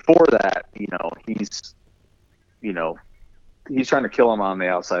before that, he's trying to kill him on the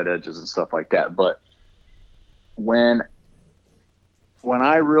outside edges and stuff like that. But when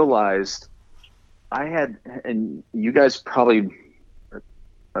I realized I had, and you guys probably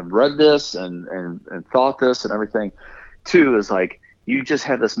have read this and thought this and everything too, is like, you just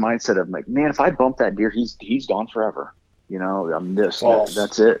have this mindset of like, man, if I bump that deer, he's gone forever. I'm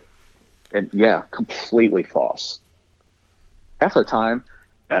that's it. And yeah, completely false. Half the time,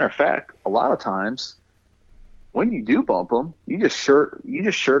 matter of fact, a lot of times when you do bump them, you just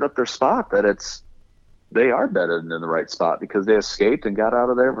shirt up their spot that they are bedded in the right spot because they escaped and got out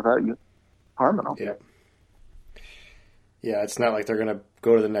of there without you harming them. Yeah. Yeah, it's not like they're going to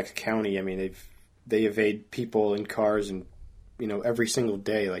go to the next county. I mean, they evade people in cars and every single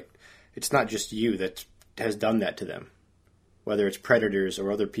day. Like, it's not just you that has done that to them, whether it's predators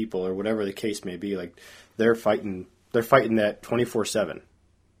or other people or whatever the case may be. Like, they're fighting that 24/7.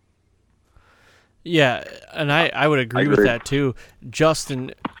 Yeah, and I would agree with that too.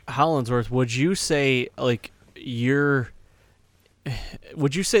 Justin Hollandsworth, would you say like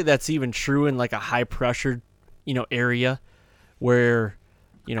would you say that's even true in like a high pressure, area where,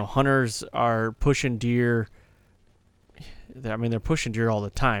 hunters are pushing deer? I mean, they're pushing deer all the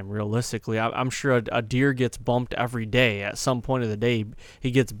time, realistically. I'm sure a deer gets bumped every day. At some point of the day, he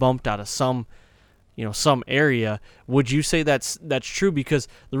gets bumped out of some area. Would you say that's true? Because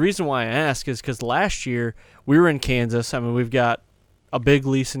the reason why I ask is because last year we were in Kansas. I mean, we've got a big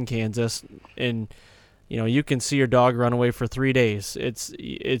lease in Kansas, and you can see your dog run away for 3 days.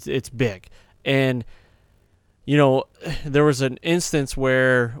 It's big. And there was an instance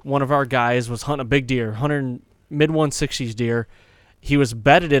where one of our guys was hunting a big deer, mid-160s deer. He was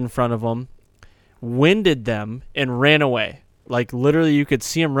bedded in front of them, winded them, and ran away. Like, literally, you could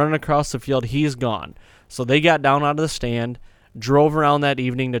see him running across the field. He's gone. So they got down out of the stand, drove around that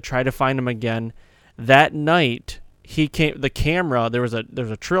evening to try to find him again. That night, the camera, there was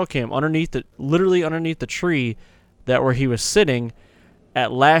a trail cam literally underneath the tree where he was sitting.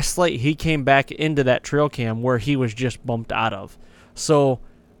 At last light, he came back into that trail cam where he was just bumped out of. So,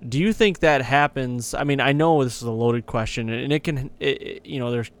 do you think that happens? I mean, I know this is a loaded question, and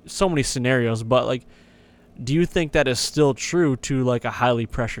there's so many scenarios, but like, do you think that is still true to like a highly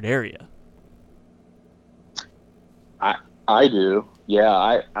pressured area? I do.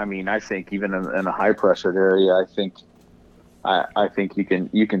 Yeah. I mean, I think even in a high pressured area, I think you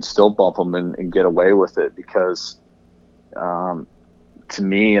can still bump them and get away with it because, to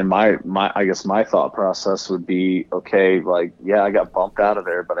me, and I guess my thought process would be, okay, like, yeah, I got bumped out of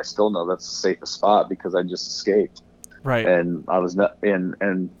there, but I still know that's the safest spot because I just escaped. Right. And I was and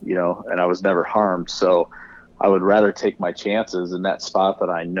I was never harmed. So I would rather take my chances in that spot that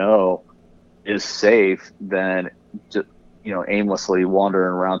I know is safe than just, aimlessly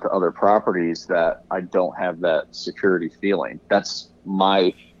wandering around to other properties that I don't have that security feeling. That's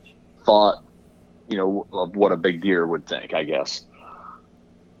my thought, of what a big deer would think, I guess.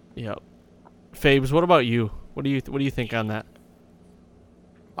 Yeah. Fabes, what about you? What do you think on that?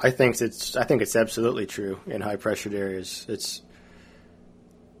 I think it's absolutely true in high pressured areas. It's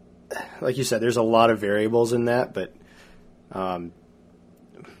like you said, there's a lot of variables in that, but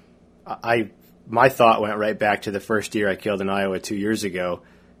my thought went right back to the first deer I killed in Iowa 2 years ago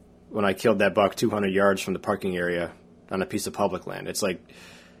when I killed that buck 200 yards from the parking area on a piece of public land. It's like,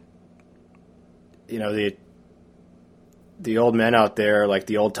 the old men out there, like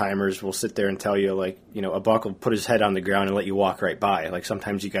the old timers, will sit there and tell you, like, you know, a buck will put his head on the ground and let you walk right by. Like,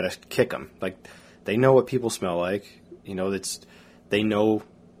 sometimes you got to kick them. Like, they know what people smell like. You know, they know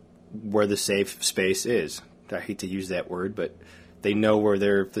where the safe space is. I hate to use that word, but they know where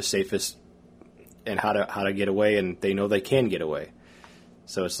they're the safest and how to get away, and they know they can get away.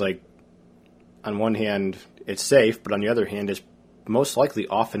 So it's like, on one hand, it's safe, but on the other hand, it's most likely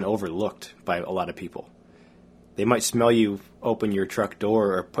often overlooked by a lot of people. They might smell you open your truck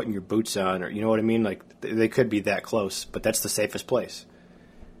door or putting your boots on, or you know what I mean? Like, they could be that close, but that's the safest place.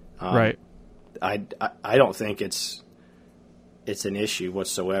 Right. I don't think it's an issue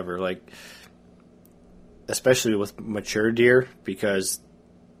whatsoever. Like, especially with mature deer, because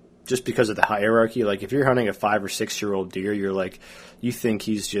of the hierarchy. Like, if you're hunting a 5 or 6 year old deer, you're like, you think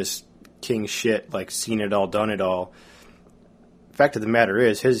he's just king shit, like seen it all, done it all. Fact of the matter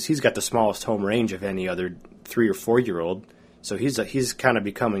is, he's got the smallest home range of any other 3 or 4 year old, so he's kind of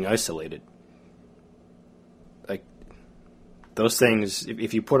becoming isolated. Like, those things,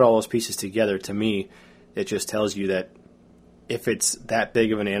 if you put all those pieces together, to me, it just tells you that if it's that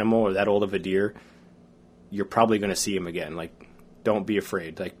big of an animal or that old of a deer, you're probably going to see him again. Like, don't be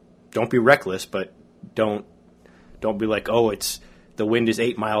afraid. Like, don't be reckless, but don't be like, oh, the wind is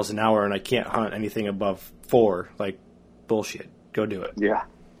 8 miles an hour and I can't hunt anything above 4. Like, bullshit. Go do it. Yeah.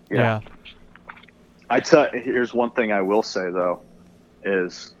 Here's one thing I will say though,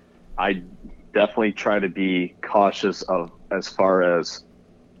 is I definitely try to be cautious of as far as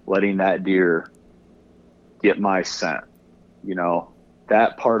letting that deer get my scent. You know,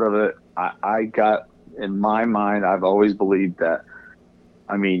 that part of it, I got in my mind. I've always believed that.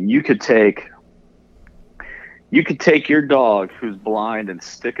 I mean, you could take your dog who's blind and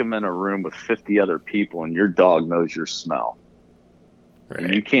stick him in a room with 50 other people, and your dog knows your smell. Right.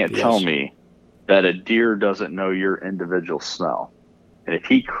 And you can't tell me that a deer doesn't know your individual smell. And if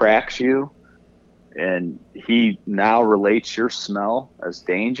he cracks you and he now relates your smell as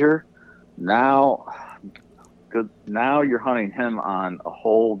danger, now you're hunting him on a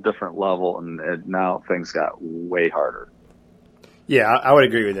whole different level, and now things got way harder. Yeah, I would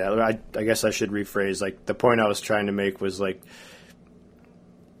agree with that. I guess I should rephrase. Like, the point I was trying to make was, like,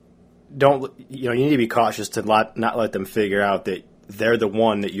 you need to be cautious to not let them figure out that they're the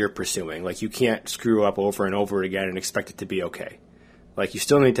one that you're pursuing. Like, you can't screw up over and over again and expect it to be okay. Like, you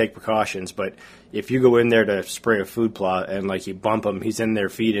still need to take precautions, but if you go in there to spray a food plot and, like, you bump him, he's in there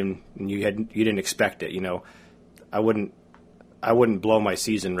feeding, and you didn't expect it, you know, I wouldn't blow my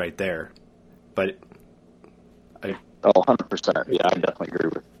season right there. But 100%. Yeah, I definitely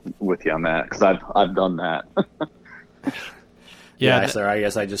agree with you on that, because I've done that. Yeah, sorry.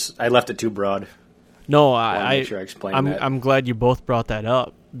 I guess I left it too broad. No, make sure I explained that. I'm glad you both brought that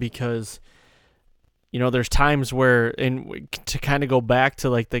up, because, you know, there's times where, and to kind of go back to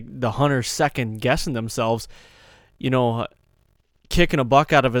like the hunters second guessing themselves, you know, kicking a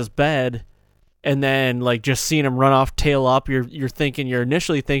buck out of his bed, and then like just seeing him run off tail up, you're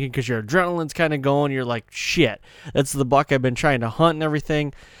initially thinking, because your adrenaline's kind of going, you're like, shit, that's the buck I've been trying to hunt and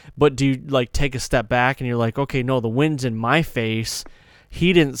everything. But do you like take a step back and you're like, okay, no, the wind's in my face.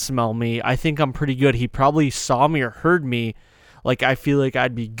 He didn't smell me. I think I'm pretty good. He probably saw me or heard me. Like, I feel like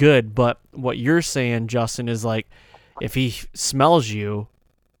I'd be good. But what you're saying, Justin, is like, if he smells you,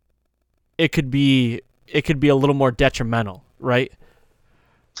 it could be a little more detrimental, right?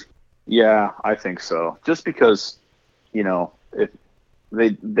 Yeah, I think so. Just because, you know, if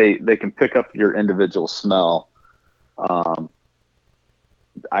they can pick up your individual smell, I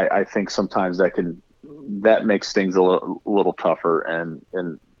think sometimes that makes things a little tougher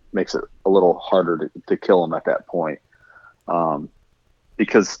and makes it a little harder to kill them at that point.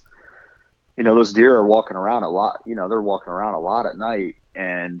 Because, you know, those deer are walking around a lot. You know, they're walking around a lot at night,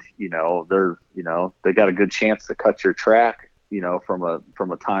 and you know they got a good chance to cut your track. You know, from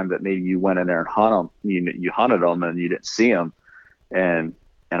a time that maybe you went in there and you hunted them and you didn't see them, and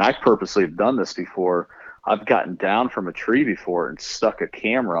I purposely have done this before. I've gotten down from a tree before and stuck a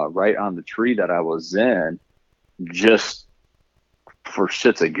camera right on the tree that I was in, just for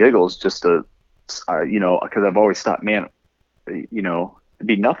shits and giggles, just to, you know, because I've always thought, man, you know, it'd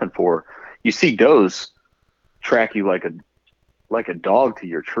be nothing for. You see does track you like a dog to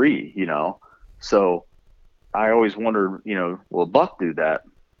your tree, you know. So I always wondered, you know, will a buck do that?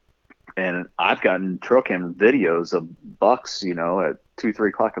 And I've gotten trail cam videos of bucks, you know, at 2-3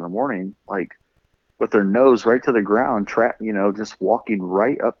 o'clock in the morning, like with their nose right to the ground, you know, just walking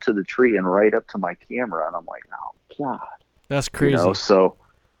right up to the tree and right up to my camera. And I'm like, oh God, that's crazy. You know, so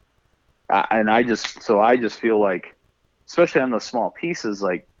I just feel like, especially on those small pieces,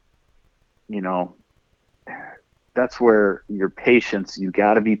 like, you know, that's where your patience, you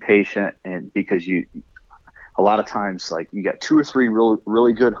got to be patient, and because a lot of times, like, you got 2 or 3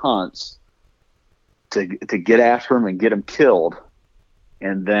 really good hunts to get after them and get them killed,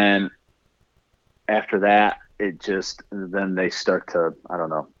 and then after that, then they start to, I don't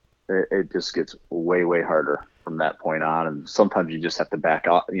know, it just gets way, way harder from that point on, and sometimes you just have to back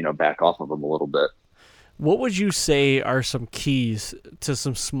off of them a little bit. What would you say are some keys to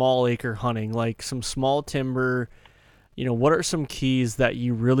some small acre hunting, like some small timber? What are some keys that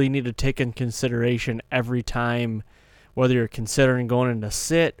you really need to take in consideration every time, whether you're considering going into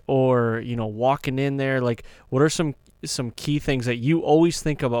sit or, walking in there? Like, what are some key things that you always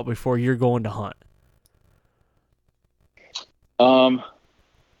think about before you're going to hunt? Are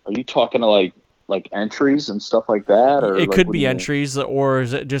you talking to like entries and stuff like that, or It like, could be entries, or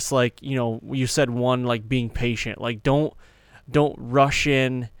is it just like, you said one, like being patient, like don't rush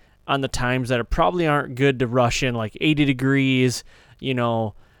in on the times that probably aren't good to rush in, like 80 degrees,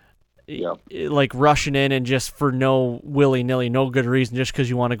 Yeah. like rushing in and just for no willy-nilly, no good reason, just because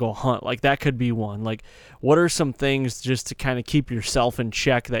you want to go hunt. Like, that could be one. Like, what are some things just to kind of keep yourself in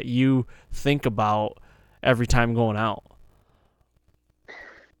check that you think about every time going out?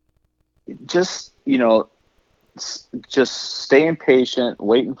 Just staying patient,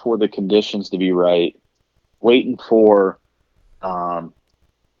 waiting for the conditions to be right, waiting for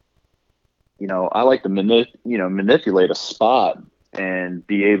I like to manipulate a spot and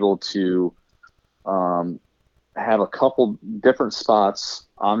be able to have a couple different spots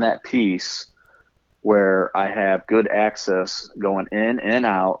on that piece where I have good access going in and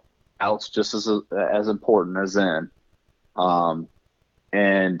out. Out's just as important as in,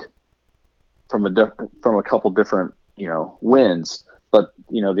 and from a couple different winds. But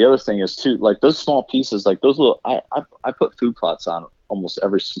the other thing is too, like those small pieces, like those little, I put food plots on almost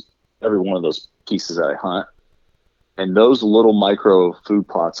every one of those pieces that I hunt, and those little micro food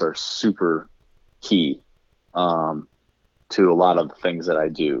plots are super key to a lot of the things that I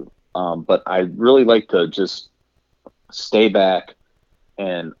do. But I really like to just stay back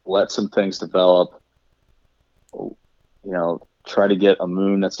and let some things develop. Try to get a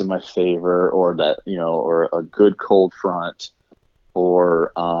moon that's in my favor, or that or a good cold front,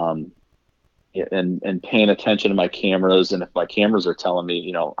 or and paying attention to my cameras. And if my cameras are telling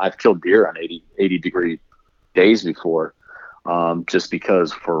me, I've killed deer on 80 degree days before, just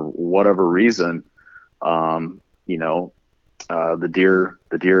because for whatever reason, the deer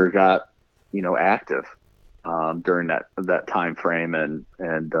got, active, during that time frame. And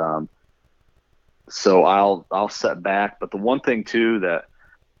so I'll set back. But the one thing too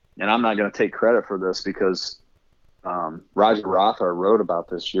and I'm not going to take credit for this, because Roger Rothar wrote about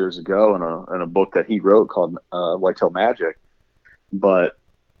this years ago in a book that he wrote called Whitetail Magic. But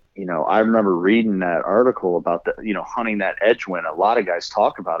I remember reading that article about hunting that edge wind. A lot of guys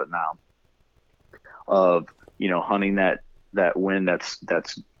talk about it now, of hunting that wind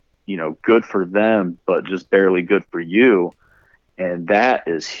that's good for them, but just barely good for you. And that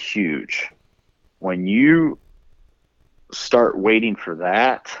is huge. When you start waiting for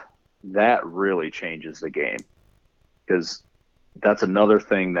that really changes the game. Because that's another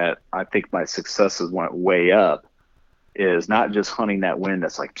thing that I think my successes went way up, is not just hunting that wind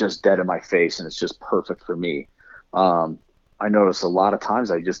that's like just dead in my face and it's just perfect for me. I noticed a lot of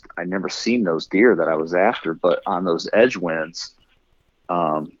times I never seen those deer that I was after, but on those edge winds,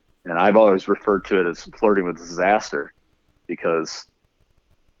 and I've always referred to it as flirting with disaster, because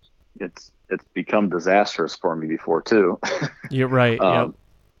it's become disastrous for me before too. You're right. Yep.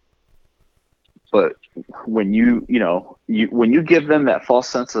 But when you give them that false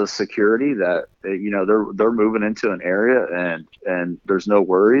sense of security that they're moving into an area and there's no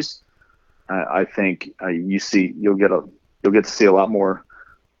worries, I think you'll get to see a lot more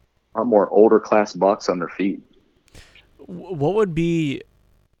older class bucks on their feet. What would be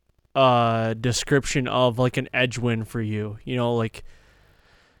a description of like an edge wind for you?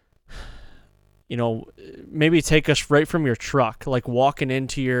 Maybe take us right from your truck, like walking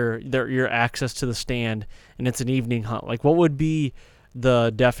into your access to the stand, and it's an evening hunt. Like, what would be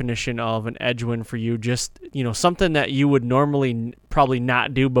the definition of an edge wind for you? Just, something that you would normally probably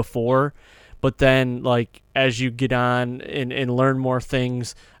not do before, but then like as you get on and learn more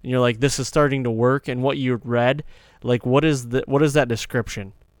things, and you're like, this is starting to work, and what you read, like what is that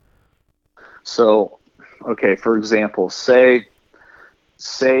description? So, okay, for example, say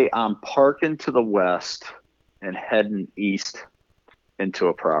I'm parking to the west and heading east into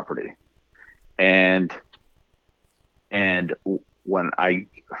a property, and when I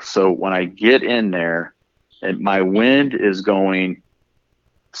get in there and my wind is going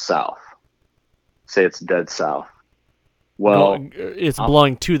south, say it's dead south, Well, it's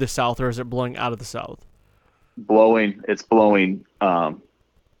blowing to the south, or is it blowing out of the south? Blowing. It's blowing.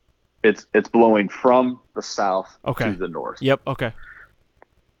 It's blowing from the south Okay. to the north. Yep. Okay.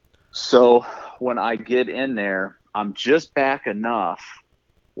 So when I get in there, I'm just back enough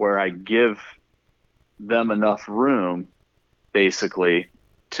where I give them enough room, basically,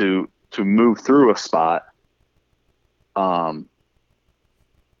 to move through a spot.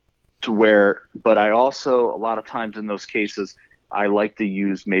 To where, but I also, a lot of times in those cases, I like to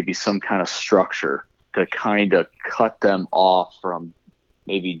use maybe some kind of structure to kind of cut them off from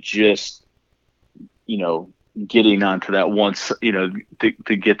maybe just, getting onto that once,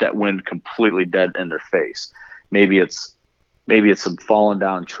 to get that wind completely dead in their face. Maybe it's some fallen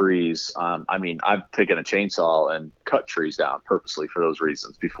down trees. I've taken a chainsaw and cut trees down purposely for those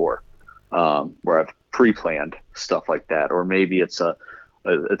reasons before, where I've pre-planned stuff like that. Or maybe it's a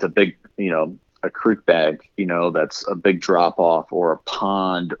big, a creek bag, that's a big drop off, or a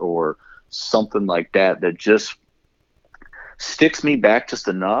pond or something like that just sticks me back just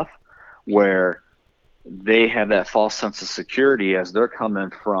enough where they have that false sense of security as they're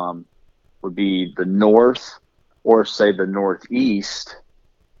coming from, would be the north, or say the northeast,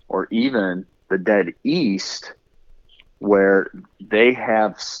 or even the dead east, where they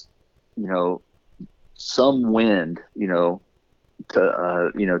have, some wind,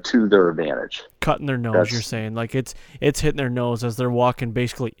 to their advantage. Cutting their nose, you're saying, like it's hitting their nose as they're walking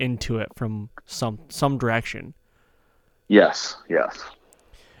basically into it from some direction. Yes.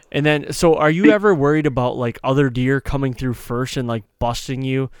 And then, so are you ever worried about like other deer coming through first and like busting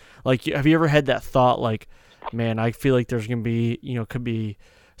you? Like, have you ever had that thought, like, man, I feel like there's gonna be, could be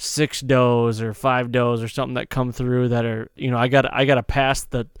 6 does or 5 does or something that come through that are, I gotta pass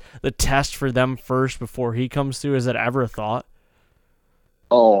the test for them first before he comes through. Is that ever a thought?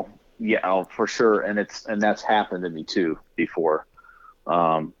 Oh yeah, for sure. And that's happened to me too before.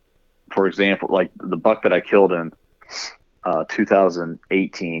 For example, like the buck that I killed in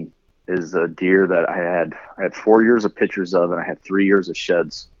 2018 is a deer that I had 4 years of pictures of, and I had 3 years of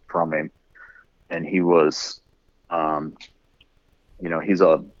sheds from him. And he was, he was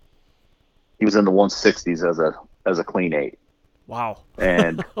in the 160s as a clean 8. Wow.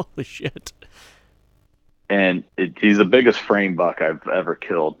 And holy shit. And he's the biggest frame buck I've ever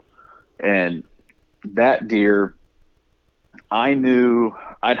killed. And that deer, I knew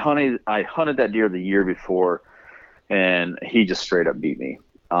I hunted that deer the year before, and he just straight up beat me.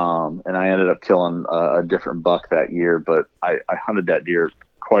 And I ended up killing a different buck that year, but I hunted that deer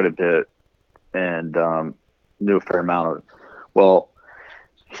quite a bit and knew a fair amount of it. Well,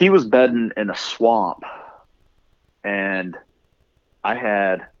 he was bedding in a swamp, and I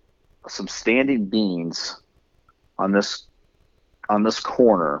had some standing beans on this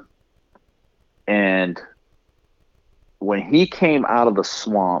corner, and when he came out of the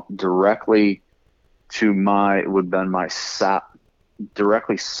swamp directly to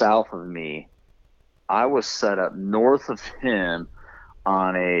directly south of me, I was set up north of him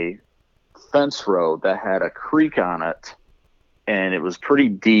on a fence road that had a creek on it, and it was pretty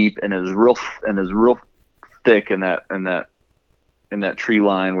deep, and it was real thick in that tree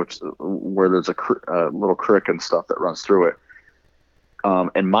line, where there's a little creek and stuff that runs through it.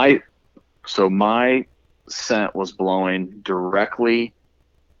 And my scent was blowing directly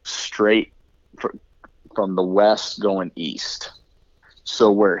straight from the west going east.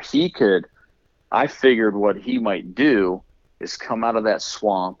 So where I figured what he might do is come out of that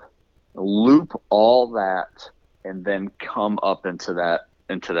swamp, loop all that, and then come up into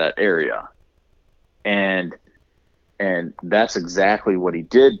that area. And that's exactly what he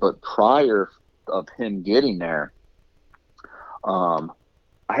did. But prior of him getting there, I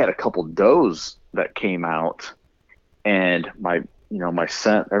had a couple does that came out, and my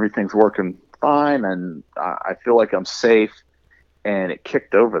scent, everything's working fine, and I feel like I'm safe. And it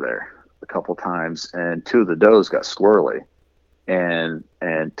kicked over there a couple times, and 2 of the does got squirrely and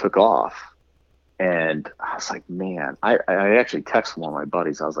took off. And I was like, man, I actually texted one of my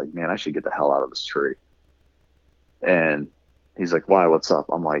buddies. I was like, man, I should get the hell out of this tree. And he's like, why? What's up?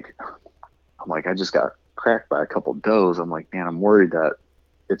 I'm like, I just got cracked by a couple does. I'm like, man, I'm worried that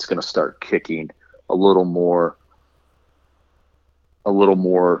it's going to start kicking a little more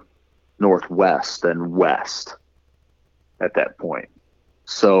northwest than west at that point.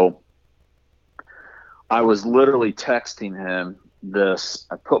 So I was literally texting him this.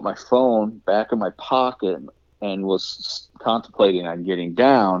 I put my phone back in my pocket and was contemplating on getting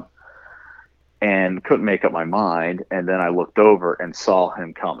down, and couldn't make up my mind. And then I looked over and saw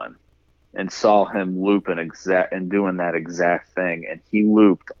him coming, and saw him looping and doing that exact thing. And he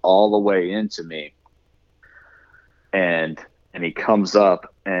looped all the way into me. and he comes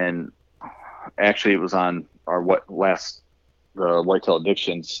up, and actually it was on our the Whitetail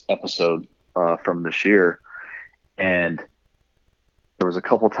Addictions episode from this year, and there was a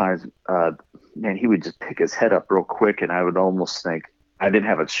couple times, man, he would just pick his head up real quick, and I would almost think I didn't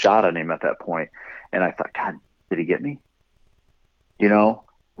have a shot on him at that point, and I thought, God, did he get me?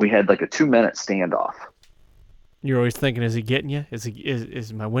 We had like a 2-minute standoff. You're always thinking, is he getting you?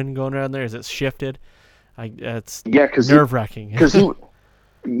 Is my wind going around there? Is it shifted? That's nerve wracking. Because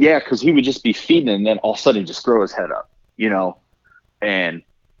he would just be feeding, and then all of a sudden he'd just throw his head up, and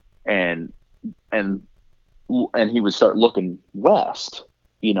he would start looking west,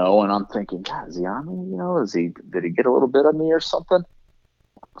 and I'm thinking, God, is he on me? Did he get a little bit of me or something?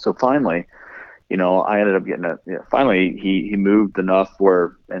 So finally, I ended up getting finally he moved enough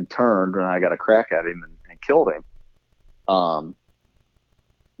and turned, and I got a crack at him and killed him.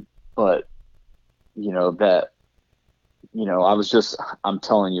 But I'm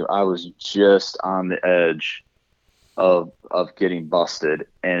telling you, I was just on the edge of getting busted.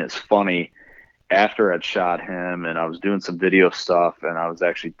 And it's funny, after I'd shot him and I was doing some video stuff, and I was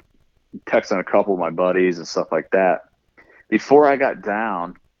actually texting a couple of my buddies and stuff like that, before I got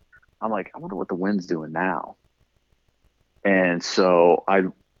down, I'm like, I wonder what the wind's doing now. And so I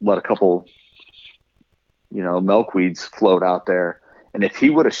let a couple, milkweeds float out there. And if he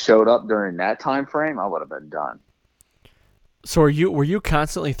would have showed up during that time frame, I would have been done. So were you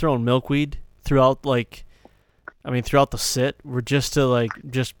constantly throwing milkweed throughout the sit? We're just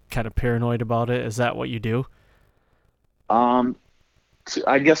kind of paranoid about it. Is that what you do?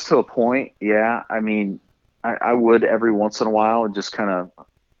 I guess to a point, yeah. I mean, I would every once in a while, just to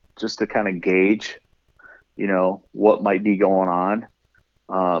kind of gauge, what might be going on.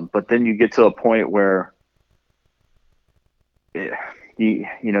 But then you get to a point where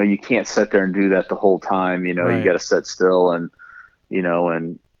you can't sit there and do that the whole time. Right. You got to sit still, and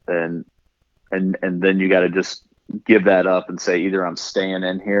then you got to just give that up and say, either I'm staying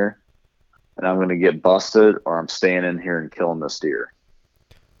in here and I'm going to get busted, or I'm staying in here and killing this deer.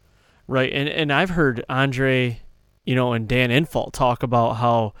 Right. And I've heard Andre, and Dan Infalt talk about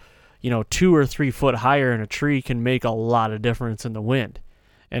how, 2 or 3 foot higher in a tree can make a lot of difference in the wind,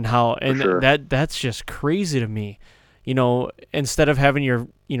 and how, and sure. that's just crazy to me. Instead of having your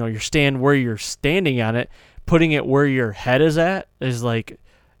stand where you're standing on it, putting it where your head is at is like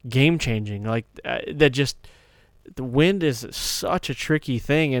game changing. Like the wind is such a tricky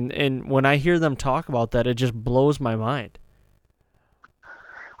thing. And when I hear them talk about that, it just blows my mind.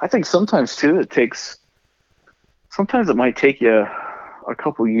 I think sometimes too, sometimes it might take you a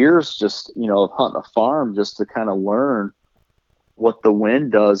couple years just, of hunting a farm, just to kind of learn what the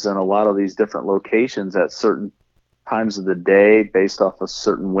wind does in a lot of these different locations at certain times of the day based off of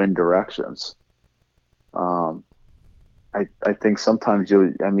certain wind directions. I think sometimes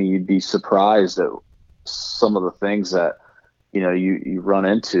you'd be surprised at some of the things that, you run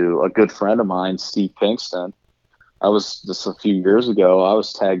into. A good friend of mine, Steve Pinkston, I was just a few years ago, I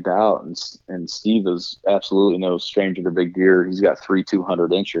was tagged out, and Steve is absolutely no stranger to big deer. He's got 3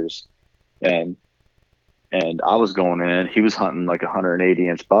 200-inchers, and I was going in, he was hunting like a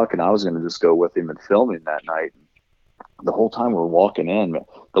 180-inch buck, and I was going to just go with him and film him that night. The whole time we're walking in,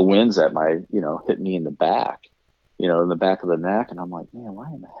 the wind's at my, hitting me in the back, in the back of the neck. And I'm like, man,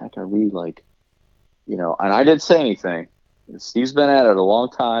 why in the heck are we and I didn't say anything. Steve's been at it a long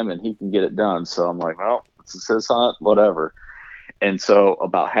time and he can get it done. So I'm like, well, it's his hunt, whatever. And so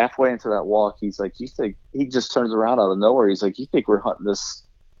about halfway into that walk, he's like, he just turns around out of nowhere. He's like, you think we're hunting this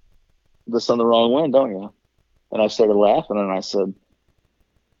on the wrong wind, don't you? And I started laughing, and I said,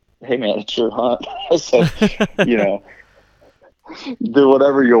 hey man, it's your hunt. I said, do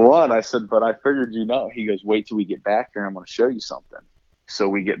whatever you want. I said, but I figured, he goes, wait till we get back there. I'm going to show you something. So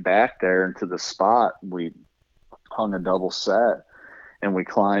we get back there into the spot. We hung a double set, and we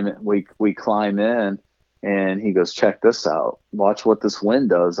climb in, and he goes, check this out. Watch what this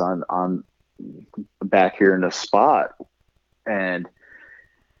wind does on back here in the spot. And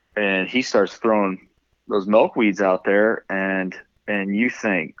he starts throwing those milkweeds out there, and you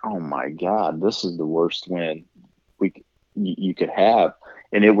think, oh my God, this is the worst wind you could have.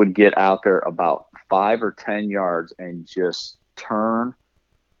 And it would get out there about 5 or 10 yards and just turn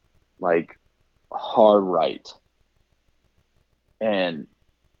like hard right. And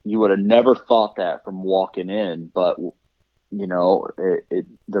you would have never thought that from walking in, but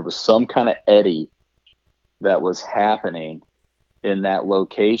there was some kind of eddy that was happening in that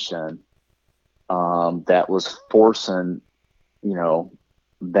location, that was forcing,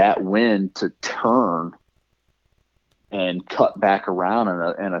 that wind to turn and cut back around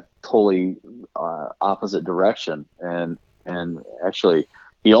in a totally opposite direction, and actually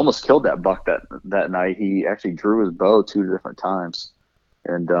he almost killed that buck that night. He actually drew his bow 2 different times,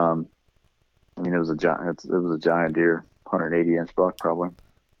 and I mean, it was a giant deer, 180-inch buck probably.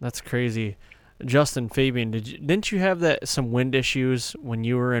 That's crazy. Justin, Fabian, didn't you have some wind issues when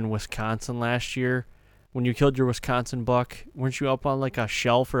you were in Wisconsin last year? When you killed your Wisconsin buck, weren't you up on like a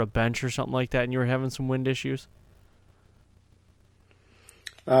shelf or a bench or something like that, and you were having some wind issues?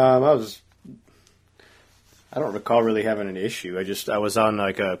 I don't recall really having an issue. I was on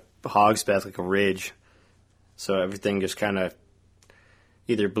like a hog's back, like a ridge, so everything just kind of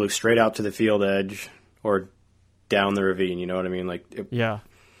either blew straight out to the field edge or down the ravine. You know what I mean? Yeah.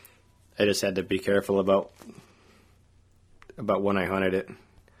 I just had to be careful about when I hunted it.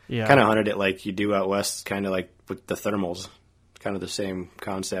 Yeah. Kind of hunted it like you do out west, kind of like with the thermals. Kind of the same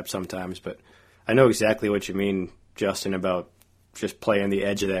concept sometimes, but I know exactly what you mean, Justin, about just playing the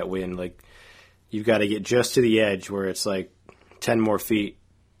edge of that wind. Like, you've got to get just to the edge where it's like 10 more feet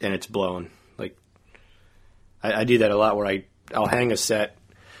and it's blowing. Like, I do that a lot where I'll hang a set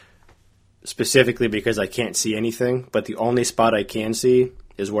specifically because I can't see anything, but the only spot I can see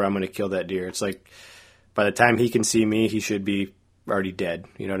is where I'm going to kill that deer. It's like by the time he can see me, he should be already dead.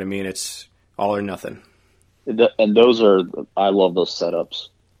 You know what I mean? It's all or nothing. And I love those setups.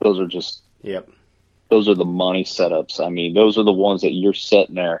 Those are just, yep. Those are the money setups. I mean, those are the ones that you're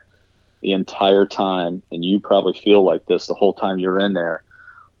sitting there the entire time, and you probably feel like this the whole time you're in there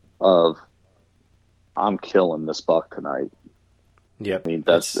of, I'm killing this buck tonight. Yep. I mean,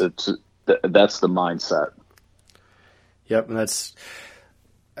 that's the mindset. Yep. And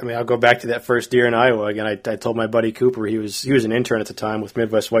I'll go back to that first deer in Iowa again. I told my buddy Cooper, he was an intern at the time with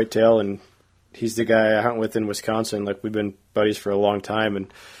Midwest Whitetail, and he's the guy I hunt with in Wisconsin. Like, we've been buddies for a long time,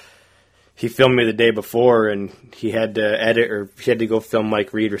 and he filmed me the day before, and he had to edit, or he had to go film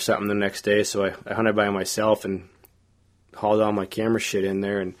Mike Reed or something the next day. So I hunted by myself and hauled all my camera shit in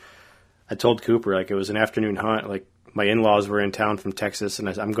there. And I told Cooper, like, it was an afternoon hunt. Like, my in-laws were in town from Texas, and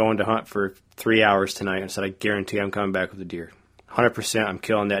I'm going to hunt for 3 hours tonight. And I said, I guarantee I'm coming back with a deer. 100% I'm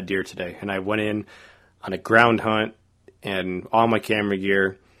killing that deer today. And I went in on a ground hunt and all my camera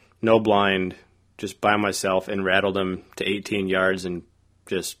gear, no blind, just by myself, and rattled him to 18 yards and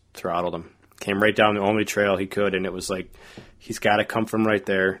just throttled him. Came right down the only trail he could, and it was like, he's got to come from right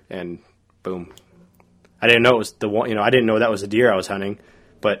there, and boom. I didn't know it was the one, I didn't know that was a deer I was hunting,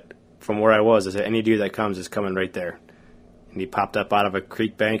 but from where I was, I said, any deer that comes is coming right there. And he popped up out of a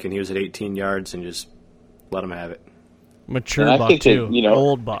creek bank, and he was at 18 yards, and just let him have it. Mature buck, too.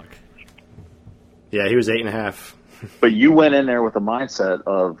 Old buck. Yeah, he was 8.5. But you went in there with a mindset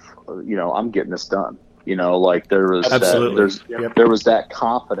of, I'm getting this done. Like there was absolutely. There was that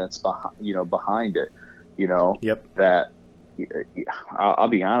confidence behind it. Yep. That I'll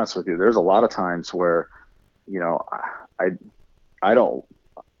be honest with you. There's a lot of times where, I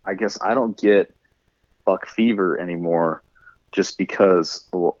don't get buck fever anymore, just because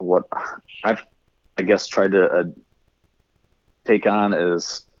what I've tried to take on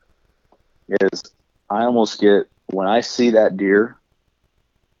is I almost get, when I see that deer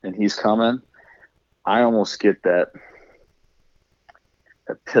and he's coming, I almost get that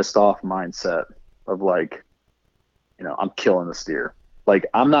pissed off mindset of like, I'm killing this deer. Like,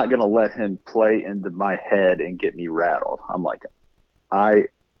 I'm not going to let him play into my head and get me rattled. I'm like, I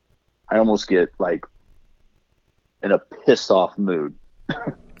almost get like in a pissed off mood.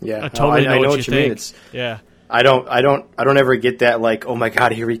 Yeah. I totally know what you mean. Yeah. I don't ever get that like, oh my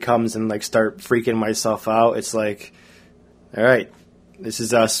God, here he comes, and like start freaking myself out. It's like, all right, this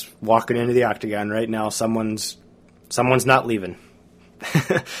is us walking into the octagon right now. Someone's not leaving,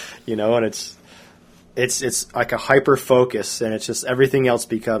 and it's like a hyper focus, and it's just everything else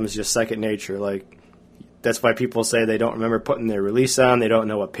becomes just second nature. Like, that's why people say they don't remember putting their release on. They don't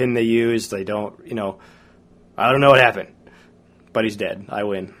know what pin they used. They don't, I don't know what happened, but he's dead. I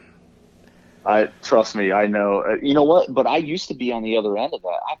win. Trust me, I know. You know what? But I used to be on the other end of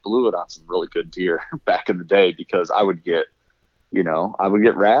that. I blew it on some really good deer back in the day, because I would get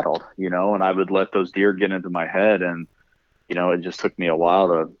rattled, and I would let those deer get into my head, and it just took me a while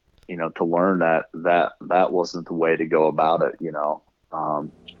to learn that wasn't the way to go about it.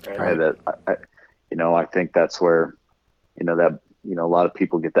 Right. I think that's where that a lot of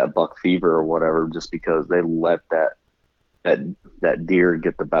people get that buck fever or whatever, just because they let that deer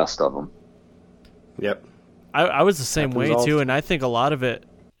get the best of them. Yep. I was the same way too, and I think a lot of it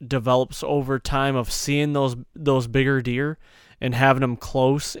develops over time of seeing those bigger deer and having them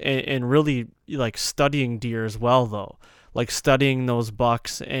close, and really like studying deer as well, though, like studying those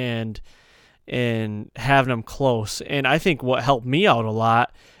bucks and and having them close. And I think what helped me out a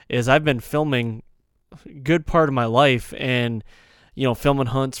lot is I've been filming a good part of my life and, filming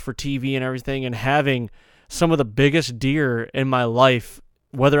hunts for TV and everything, and having some of the biggest deer in my life,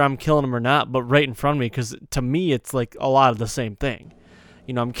 whether I'm killing them or not, but right in front of me, because to me it's like a lot of the same thing.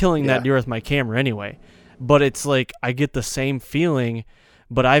 I'm killing that deer with my camera anyway, but it's like I get the same feeling.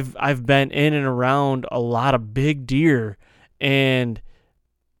 But I've been in and around a lot of big deer, and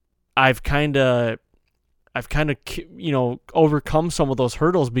I've kind of overcome some of those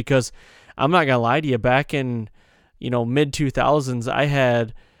hurdles, because I'm not gonna lie to you, back in mid 2000s, I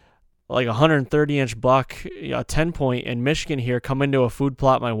had like a 130-inch buck, a 10-point in Michigan here, come into a food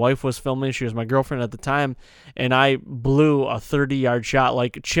plot. My wife was filming. She was my girlfriend at the time, and I blew a 30-yard shot,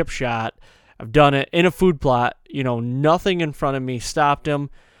 like a chip shot. I've done it in a food plot. Nothing in front of me stopped him.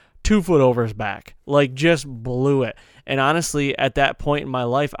 2 foot over his back, like just blew it. And honestly, at that point in my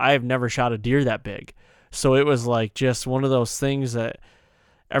life, I have never shot a deer that big. So it was like just one of those things that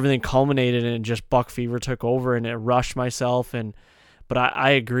everything culminated in, and just buck fever took over, and it rushed myself. But I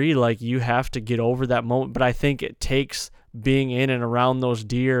agree, like you have to get over that moment. But I think it takes being in and around those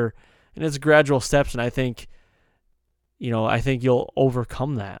deer, and it's gradual steps. And I think you'll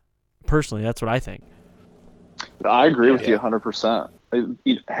overcome that. Personally, that's what I think. I agree with you 100%.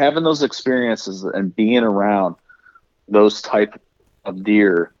 Having those experiences and being around those type of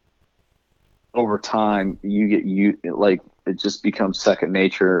deer over time, it just becomes second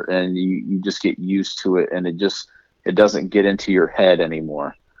nature, and you just get used to it, and it doesn't get into your head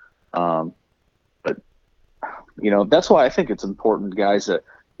anymore. But that's why I think it's important, guys, that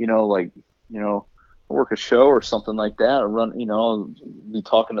work a show or something like that, or run, be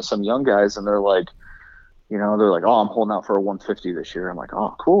talking to some young guys, and they're like, oh, I'm holding out for a 150 this year. I'm like,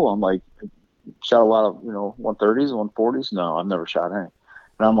 oh, cool. I'm like, shot a lot of 130s, 140s. No, I've never shot any.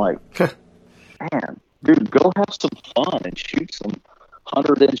 And I'm like, man, dude, go have some fun and shoot some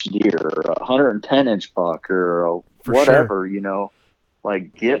 100-inch deer or a 110-inch buck or whatever. Sure.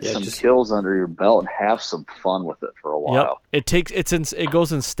 Like get some kills under your belt and have some fun with it for a while. Yep. It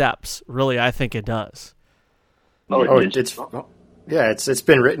goes in steps. Really, I think it does. It's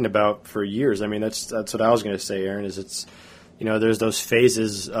been written about for years. I mean, that's what I was going to say, Aaron. Is it's there's those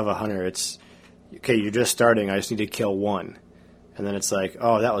phases of a hunter. It's okay, you're just starting. I just need to kill one, and then it's like,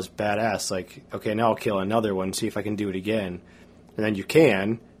 oh, that was badass. Like, okay, now I'll kill another one, see if I can do it again, and then you can,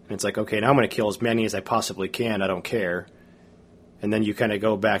 and it's like, okay, now I'm going to kill as many as I possibly can. I don't care. And then you kind of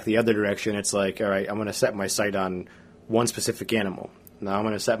go back the other direction. It's like, all right, I'm going to set my sight on one specific animal. Now I'm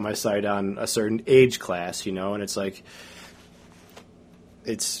going to set my sight on a certain age class, and it's like,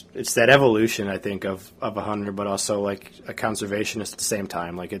 it's that evolution, I think, of a hunter, but also like a conservationist at the same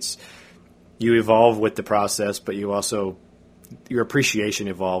time. Like you evolve with the process, but you also, your appreciation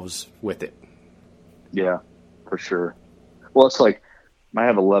evolves with it. Yeah, for sure. Well, it's like, I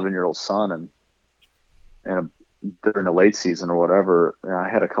have an 11-year-old son, and during the late season or whatever, I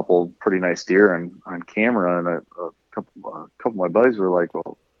had a couple pretty nice deer on camera, and a couple of my buddies were like,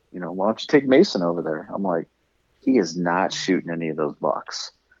 well, why don't you take Mason over there? I'm like, he is not shooting any of those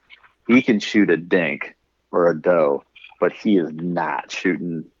bucks. He can shoot a dink or a doe, but he is not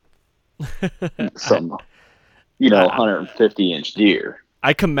shooting some, 150-inch deer.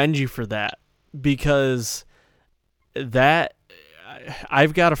 I commend you for that, because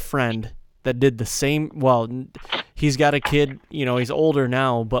I've got a friend that did the same. Well, he's got a kid, he's older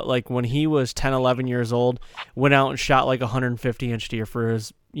now, but like when he was 10, 11 years old, went out and shot like a 150-inch deer for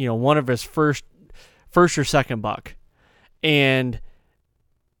his, one of his first or second buck. And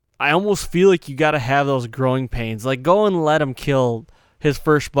I almost feel like you got to have those growing pains. Like, go and let him kill his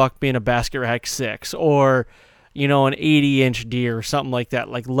first buck being a basket rack 6 or, an 80-inch deer or something like that.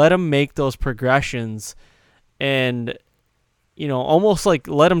 Like, let him make those progressions and, almost like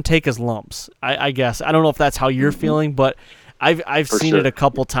let him take his lumps, I guess. I don't know if that's how you're feeling, but I've seen it a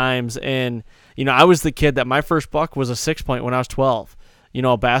couple times. And, I was the kid that my first buck was a 6-point when I was 12.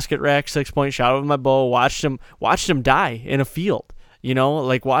 A basket rack 6-point, shot with my bow, watched him die in a field,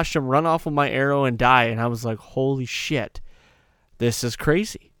 watched him run off with my arrow and die. And I was like, holy shit, this is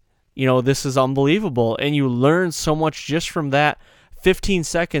crazy. This is unbelievable. And you learn so much just from that 15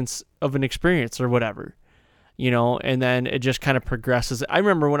 seconds of an experience or whatever, and then it just kind of progresses. I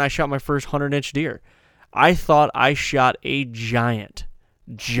remember when I shot my first 100-inch deer, I thought I shot a giant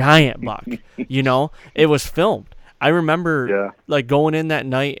buck, it was filmed. I remember like going in that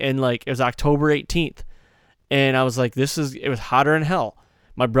night, and like it was October 18th, and I was like, it was hotter than hell.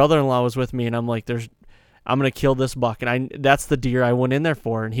 My brother-in-law was with me, and I'm like, I'm going to kill this buck. And that's the deer I went in there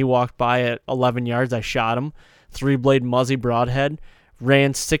for. And he walked by at 11 yards. I shot him, 3-blade muzzy broadhead,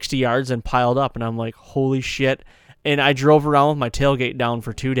 ran 60 yards and piled up, and I'm like, holy shit. And I drove around with my tailgate down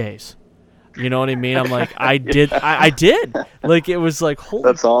for 2 days. You know what I mean? I'm like, I did. Like, it was like, holy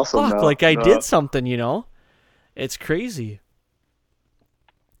That's awesome. fuck. No, like, I no. did something, you know? It's crazy.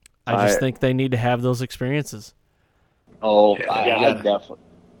 I just think they need to have those experiences. Oh, Yeah.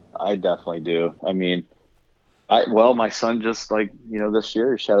 I definitely do. I mean, my son just like, this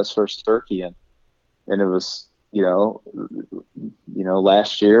year he shot his first turkey, and it was,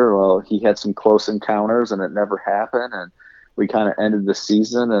 last year, well, he had some close encounters and it never happened. And we kind of ended the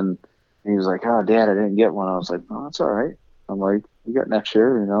season, and he was like, "Oh, Dad, I didn't get one." I was like, "Oh, that's all right." I'm like, "We got next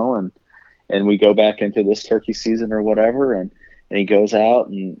year, and we go back into this turkey season or whatever." And he goes out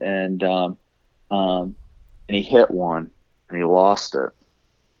and he hit one and he lost it.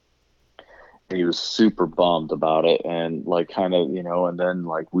 And he was super bummed about it, and like kind of, and then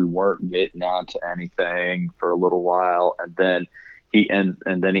like we weren't getting onto anything for a little while, and then he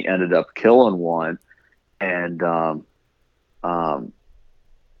ended up killing one, and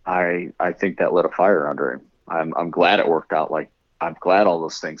I think that lit a fire under him. I'm glad it worked out. Like, I'm glad all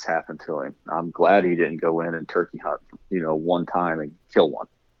those things happened to him. I'm glad he didn't go in and turkey hunt, one time and kill one.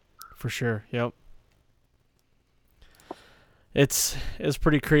 For sure. Yep. It's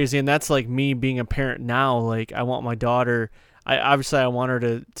pretty crazy, and that's like me being a parent now. Like, I want my daughter. I want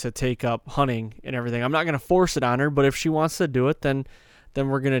her to take up hunting and everything. I'm not gonna force it on her, but if she wants to do it, then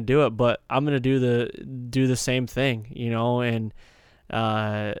we're gonna do it. But I'm gonna do the same thing, and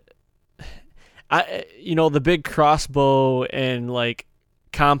the big crossbow and like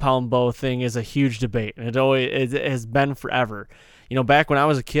compound bow thing is a huge debate, and it has been forever. Back when I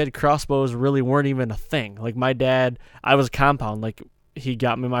was a kid, crossbows really weren't even a thing. Like, my dad, I was a compound. Like, he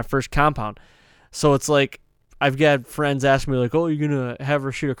got me my first compound. So it's like, I've got friends ask me like, "Oh, you're gonna have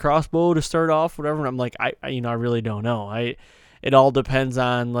her shoot a crossbow to start off, whatever?" And I'm like, I really don't know. It all depends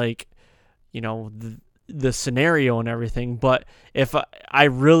on like, the scenario and everything. But if I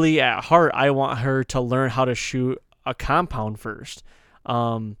really at heart, I want her to learn how to shoot a compound first.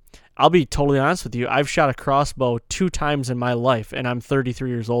 I'll be totally honest with you. I've shot a crossbow 2 times in my life, and I'm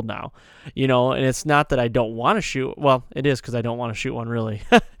 33 years old now. And it's not that I don't want to shoot. Well, it is because I don't want to shoot one, really.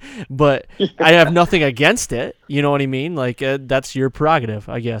 But I have nothing against it. You know what I mean? Like, that's your prerogative,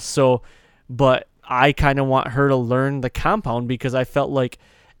 I guess. So, but I kind of want her to learn the compound, because I felt like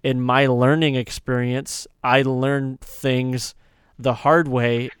in my learning experience, I learned things the hard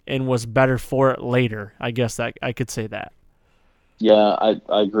way and was better for it later. I guess that I could say that. Yeah,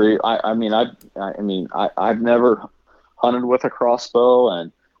 I agree. I've never hunted with a crossbow,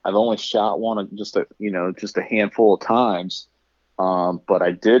 and I've only shot one just a handful of times. But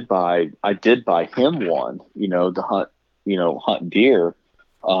I did buy him one, to hunt deer,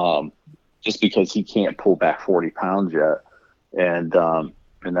 just because he can't pull back 40 pounds yet, and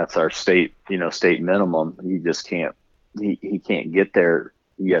that's our state minimum. He just can't he can't get there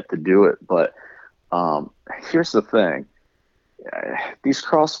yet to do it. But here's the thing. These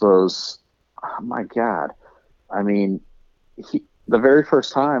crossbows, oh my God. I mean, the very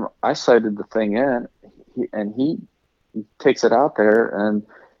first time I sighted the thing he takes it out there and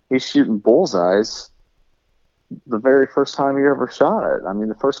he's shooting bullseyes the very first time he ever shot it. I mean,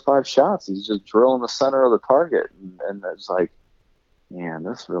 the first 5 shots, he's just drilling the center of the target. And it's like, man,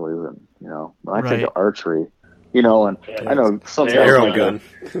 this really isn't, when I think of archery, and I know some guys arrow gun.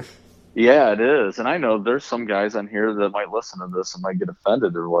 Yeah, it is. And I know there's some guys on here that might listen to this and might get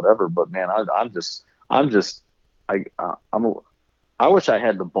offended or whatever, but man, I wish I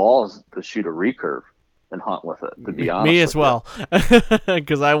had the balls to shoot a recurve and hunt with it, to be honest. Me as well.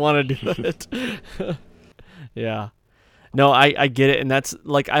 Cuz I want to do it. Yeah. No, I get it, and that's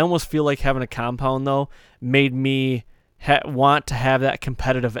like, I almost feel like having a compound though made me want to have that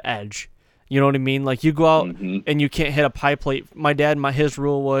competitive edge. You know what I mean? Like, you go out and you can't hit a pie plate. My dad, his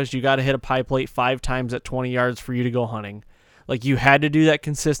rule was you got to hit a pie plate 5 times at 20 yards for you to go hunting. Like, you had to do that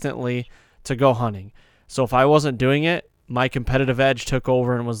consistently to go hunting. So if I wasn't doing it, my competitive edge took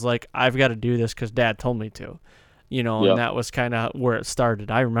over and was like, I've got to do this because Dad told me to. And that was kind of where it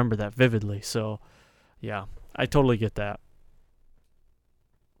started. I remember that vividly. So, yeah, I totally get that.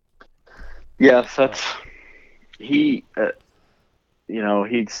 Yes, he's.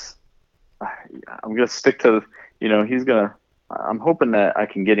 I'm going to stick to, I'm hoping that I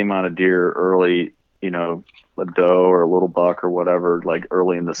can get him on a deer early, a doe or a little buck or whatever, like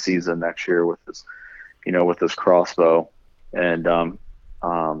early in the season next year with this crossbow. And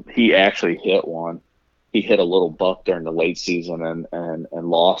he actually hit one. He hit a little buck during the late season and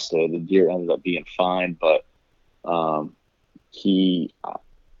lost it. The deer ended up being fine, but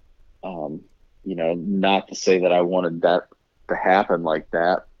not to say that I wanted that to happen like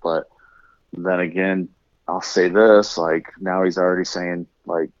that. But then again, I'll say this, like now he's already saying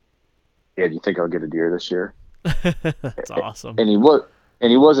like, yeah, do you think I'll get a deer this year? That's awesome. And he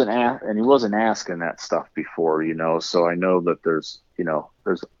wasn't asking that stuff before, so I know that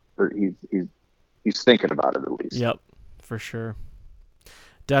he's thinking about it at least. Yep, for sure.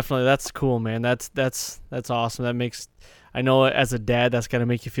 Definitely, that's cool, man. That's awesome. That makes, I know as a dad, that's gotta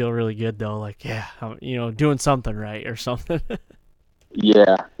make you feel really good though. Like, yeah, doing something right or something.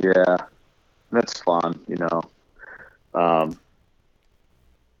 Yeah, that's fun.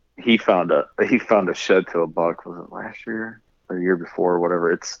 He found a shed to a buck. Was it last year or the year before?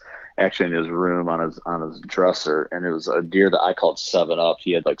 Whatever. It's actually in his room on his dresser, and it was a deer that I called 7 up.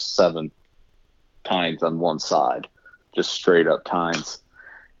 He had like 7 tines on one side, just straight up tines.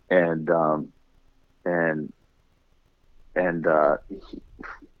 And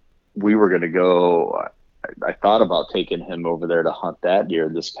we were going to go. I thought about taking him over there to hunt that deer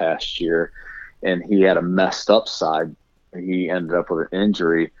this past year, and he had a messed up side. He ended up with an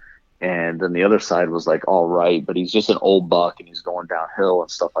injury, and then the other side was like all right, but he's just an old buck and he's going downhill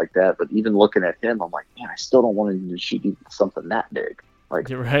and stuff like that. But even looking at him, I'm like, man, I still don't want him to shoot something that big. Like,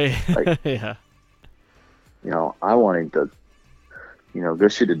 you're right. Like, yeah. I want him to, go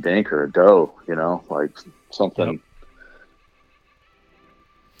shoot a dink or a doe, like something. Yep.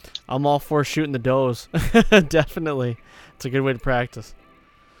 I'm all for shooting the does. Definitely. It's a good way to practice.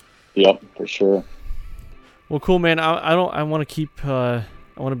 Yep, for sure. Well, cool, man. I want to keep, I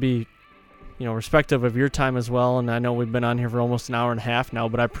want to be, respective of your time as well. And I know we've been on here for almost an hour and a half now,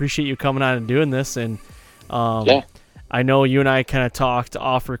 but I appreciate you coming on and doing this. And yeah. I know you and I kind of talked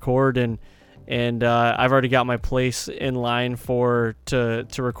off record, and I've already got my place in line to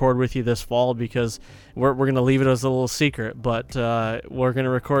record with you this fall, because we're going to leave it as a little secret, but we're going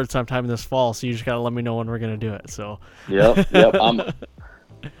to record sometime this fall, so you just got to let me know when we're going to do it. So Yep.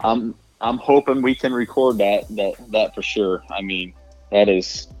 I'm hoping we can record that for sure. I mean, that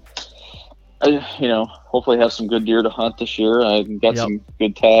is, hopefully have some good deer to hunt this year. I got some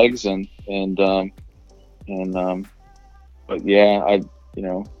good tags and but yeah,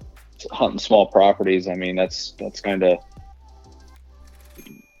 hunting small properties. I mean, that's kind of,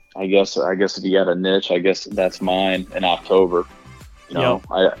 I guess if you got a niche, I guess that's mine in October.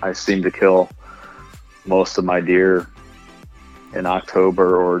 I seem to kill most of my deer in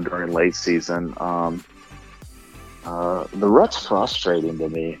October or during late season. The rut's frustrating to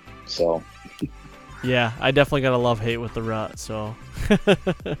me. So yeah, I definitely got a love-hate with the rut. So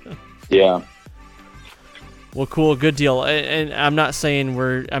yeah. Well, cool, good deal. And I'm not saying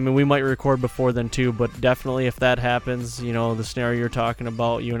we might record before then too, but definitely if that happens, the scenario you're talking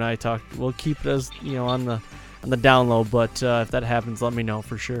about, you and I talked, we'll keep it as, on the down low. But if that happens, let me know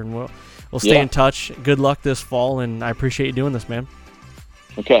for sure, and we'll stay in touch. Good luck this fall, and I appreciate you doing this, man.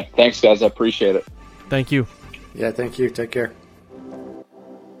 Okay, thanks, guys. I appreciate it. Thank you. Yeah, thank you. Take care.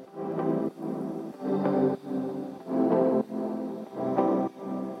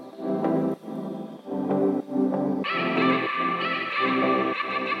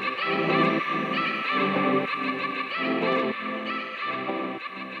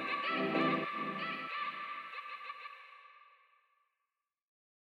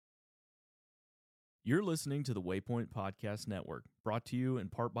 You're listening to the Waypoint Podcast Network, brought to you in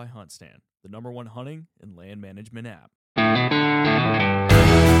part by HuntStand, the #1 hunting and land management app.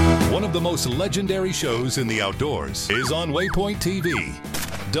 One of the most legendary shows in the outdoors is on Waypoint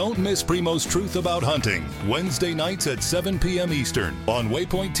TV. Don't miss Primo's Truth About Hunting, Wednesday nights at 7 p.m. Eastern on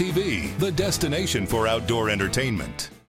Waypoint TV, the destination for outdoor entertainment.